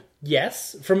here.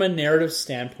 Yes, from a narrative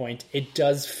standpoint, it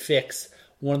does fix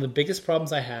one of the biggest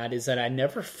problems I had is that I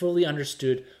never fully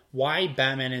understood why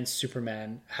Batman and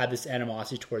Superman had this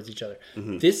animosity towards each other.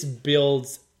 This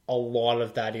builds a lot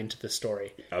of that into the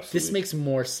story. Absolutely. This makes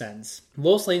more sense.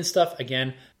 Lois Lane stuff,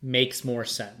 again, makes more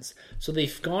sense. So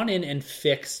they've gone in and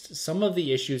fixed some of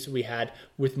the issues we had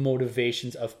with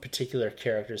motivations of particular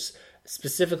characters,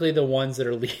 specifically the ones that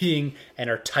are leading and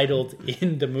are titled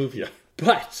in the movie. Yeah.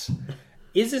 But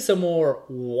is this a more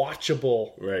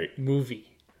watchable movie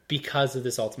because of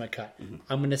this Ultimate Cut?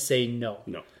 I'm going to say no.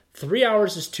 No. 3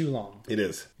 hours is too long. It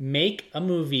is. Make a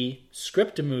movie,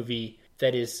 script a movie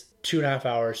that is 2.5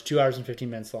 hours, 2 hours and 15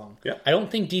 minutes long. Yeah. I don't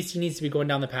think DC needs to be going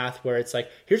down the path where it's like,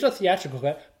 here's a theatrical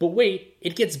cut, but wait,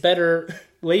 it gets better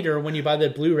later when you buy the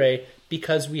Blu-ray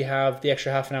because we have the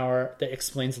extra half an hour that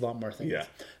explains a lot more things. Yeah.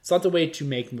 It's not the way to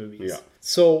make movies. Yeah.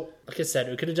 So, like I said,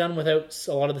 we could have done without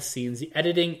a lot of the scenes. The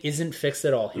editing isn't fixed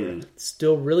at all here. It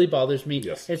still really bothers me.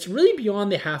 Yes. It's really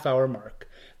beyond the half hour mark.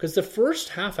 Because the first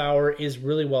half hour is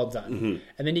really well done.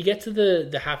 And then you get to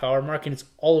the half hour mark and it's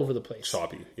all over the place.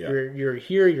 Choppy, yeah. You're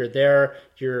here, you're there,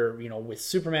 you're with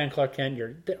Superman, Clark Kent,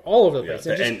 you're all over the place.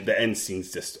 The end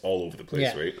scene's just all over the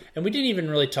place, right? And we didn't even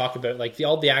really talk about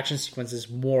all the action sequences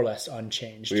more or less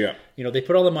unchanged. Yeah. They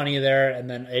put all the money there and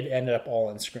then it ended up all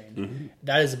on screen.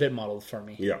 That is a bit muddled for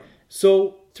me. Yeah.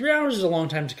 So 3 hours is a long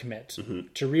time to commit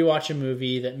to rewatch a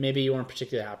movie that maybe you weren't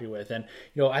particularly happy with. And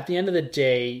at the end of the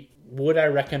day, would I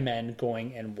recommend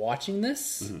going and watching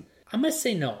this? I'm going to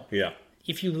say no. Yeah.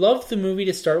 If you loved the movie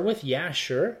to start with, yeah,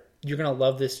 sure. You're going to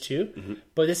love this too.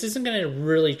 But this isn't going to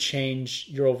really change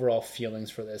your overall feelings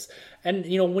for this. And,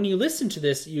 when you listen to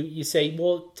this, you say,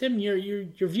 well, Tim,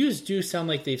 your views do sound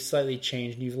like they've slightly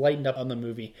changed and you've lightened up on the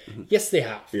movie. Yes, they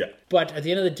have. Yeah. But at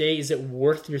the end of the day, is it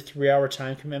worth your 3 hour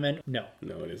time commitment? No.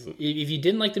 No, it isn't. If you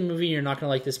didn't like the movie, you're not going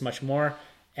to like this much more.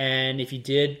 And if you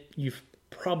did, you've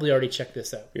probably already checked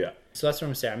this out. Yeah. So that's what I'm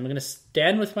going to say. I'm going to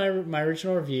stand with my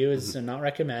original review as to not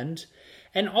recommend.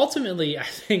 And ultimately, I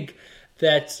think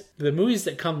that the movies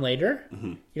that come later,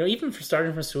 even for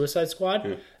starting from Suicide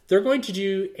Squad, they're going to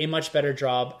do a much better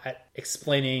job at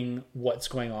explaining what's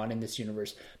going on in this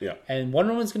universe. Yeah. And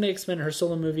Wonder Woman's going to explain her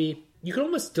solo movie. You can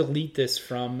almost delete this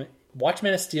from watch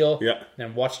Man of Steel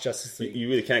and watch Justice League. You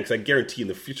really can, because I guarantee in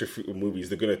the future movies,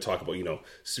 they're going to talk about,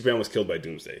 Superman was killed by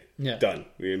Doomsday. Yeah. Done.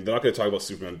 They're not going to talk about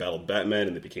Superman battled Batman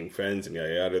and they became friends and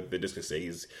yada yada. They're just going to say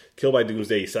he's killed by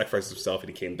Doomsday, he sacrificed himself and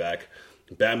he came back.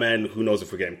 Batman, who knows if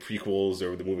we're getting prequels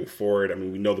or the moving forward. I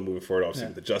mean, we know the moving forward, obviously,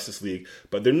 with the Justice League,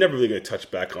 but they're never really going to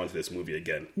touch back onto this movie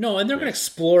again. No, and they're going to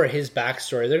explore his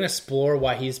backstory. They're going to explore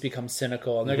why he's become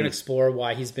cynical, and they're going to explore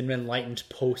why he's been enlightened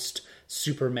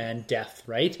post-Superman death,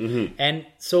 right? And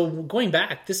so going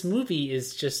back, this movie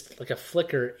is just like a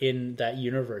flicker in that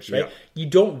universe, right? Yeah. You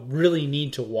don't really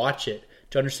need to watch it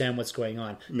to understand what's going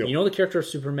on. No. You know the character of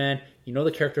Superman, you know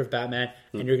the character of Batman,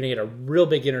 and you're going to get a real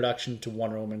big introduction to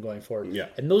Wonder Woman going forward. Yeah.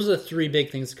 And those are the three big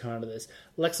things that come out of this.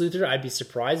 Lex Luthor, I'd be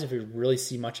surprised if we really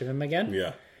see much of him again.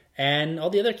 Yeah. And all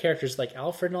the other characters like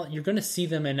Alfred and all, you're going to see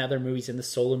them in other movies, in the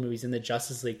solo movies, in the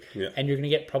Justice League. Yeah. And you're going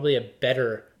to get probably a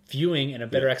better viewing and a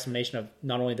better explanation of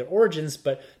not only their origins,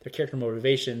 but their character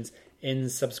motivations in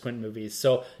subsequent movies.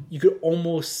 So you could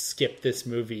almost skip this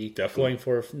movie going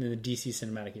forward from the DC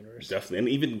Cinematic Universe. Definitely. And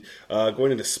even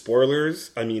going into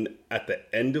spoilers, I mean, at the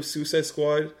end of Suicide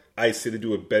Squad, I'd say they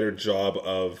do a better job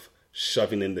of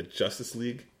shoving in the Justice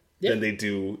League than they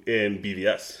do in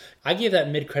BvS. I gave that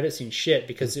mid-credit scene shit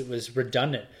because it was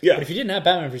redundant. Yeah. But if you didn't have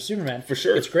Batman vs Superman, for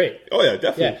sure, it's great. Oh yeah,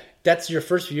 definitely. Yeah, that's your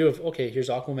first view of, okay, here's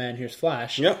Aquaman, here's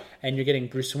Flash. Yeah. And you're getting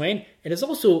Bruce Wayne. It is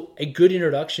also a good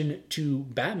introduction to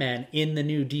Batman in the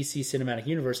new DC Cinematic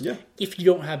Universe if you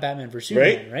don't have Batman vs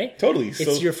Superman, right? Totally.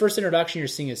 It's your first introduction. You're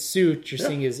seeing his suit. You're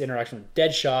seeing his interaction with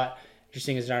Deadshot. You're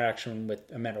seeing his interaction with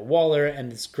Amanda Waller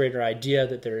and this greater idea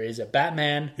that there is a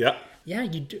Batman. Yeah. Yeah,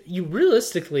 you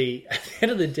realistically, at the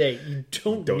end of the day, you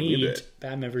don't need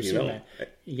Batman vs Superman.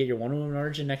 You get your Wonder Woman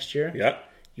origin next year. Yeah.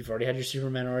 You've already had your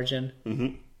Superman origin.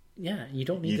 Mm-hmm. Yeah, you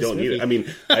don't need this movie. Need it. I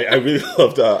mean, I really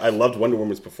loved Wonder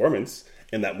Woman's performance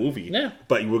in that movie. Yeah.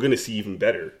 But we're going to see even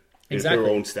better in their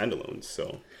own standalones.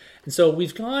 And so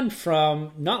we've gone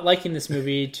from not liking this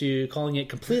movie to calling it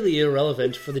completely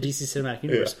irrelevant for the DC Cinematic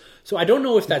Universe. Yeah. So I don't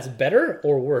know if that's better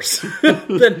or worse.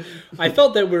 Then I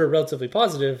felt that we were relatively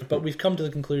positive, but we've come to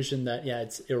the conclusion that,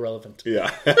 it's irrelevant.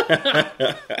 Yeah.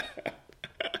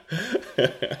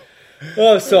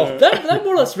 So that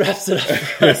more or less wraps it up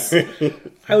for us.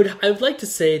 I would like to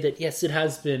say that, yes, it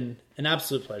has been an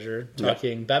absolute pleasure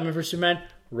talking Batman vs Superman,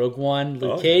 Rogue One,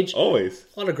 Luke Cage. Always.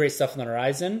 A lot of great stuff on the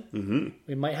horizon. Mm-hmm.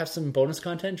 We might have some bonus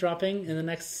content dropping in the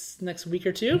next week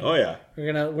or two. Oh, yeah.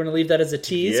 We're gonna leave that as a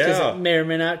tease because it may or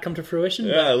may not come to fruition.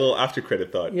 Yeah, a little after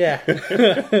credit thought. Yeah.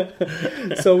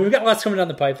 So we've got lots coming down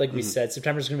the pipe, like we said.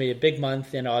 September's going to be a big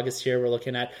month. In August here, we're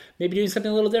looking at maybe doing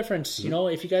something a little different. Mm-hmm. You know,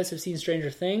 if you guys have seen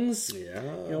Stranger Things,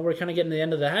 we're kind of getting to the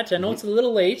end of that. I know it's a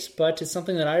little late, but it's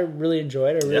something that I really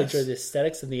enjoyed. I really enjoyed the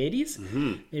aesthetics of the 80s.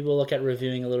 Mm-hmm. Maybe we'll look at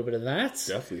reviewing a little bit of that.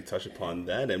 Definitely touch upon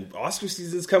that. And Oscar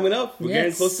season's coming up. We're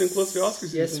getting closer and closer to Oscar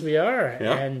season. Yes, we are.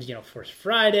 Yeah. And, First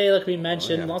Friday, like we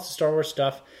mentioned, lots of Star Wars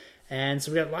stuff. And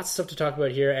so we got lots of stuff to talk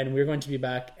about here. And we're going to be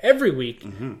back every week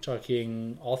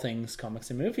talking all things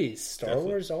comics and movies. Star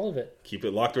Wars, all of it. Keep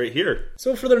it locked right here.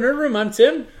 So for the Nerd Room, I'm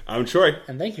Tim. I'm Troy.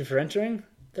 And thank you for entering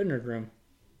the Nerd Room.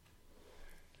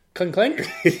 Clink, clink.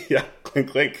 Yeah,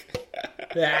 clink, clink.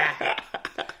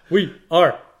 We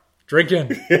are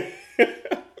drinking.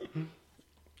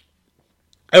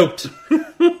 Out.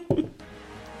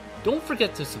 Don't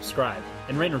forget to subscribe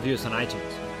and rate and review us on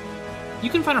iTunes. You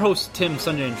can find our hosts Tim,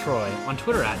 Sunday, and Troy on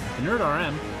Twitter at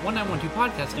TheNerdRM, 1912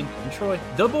 Podcasting, and Troy,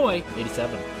 the Boy,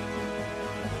 87.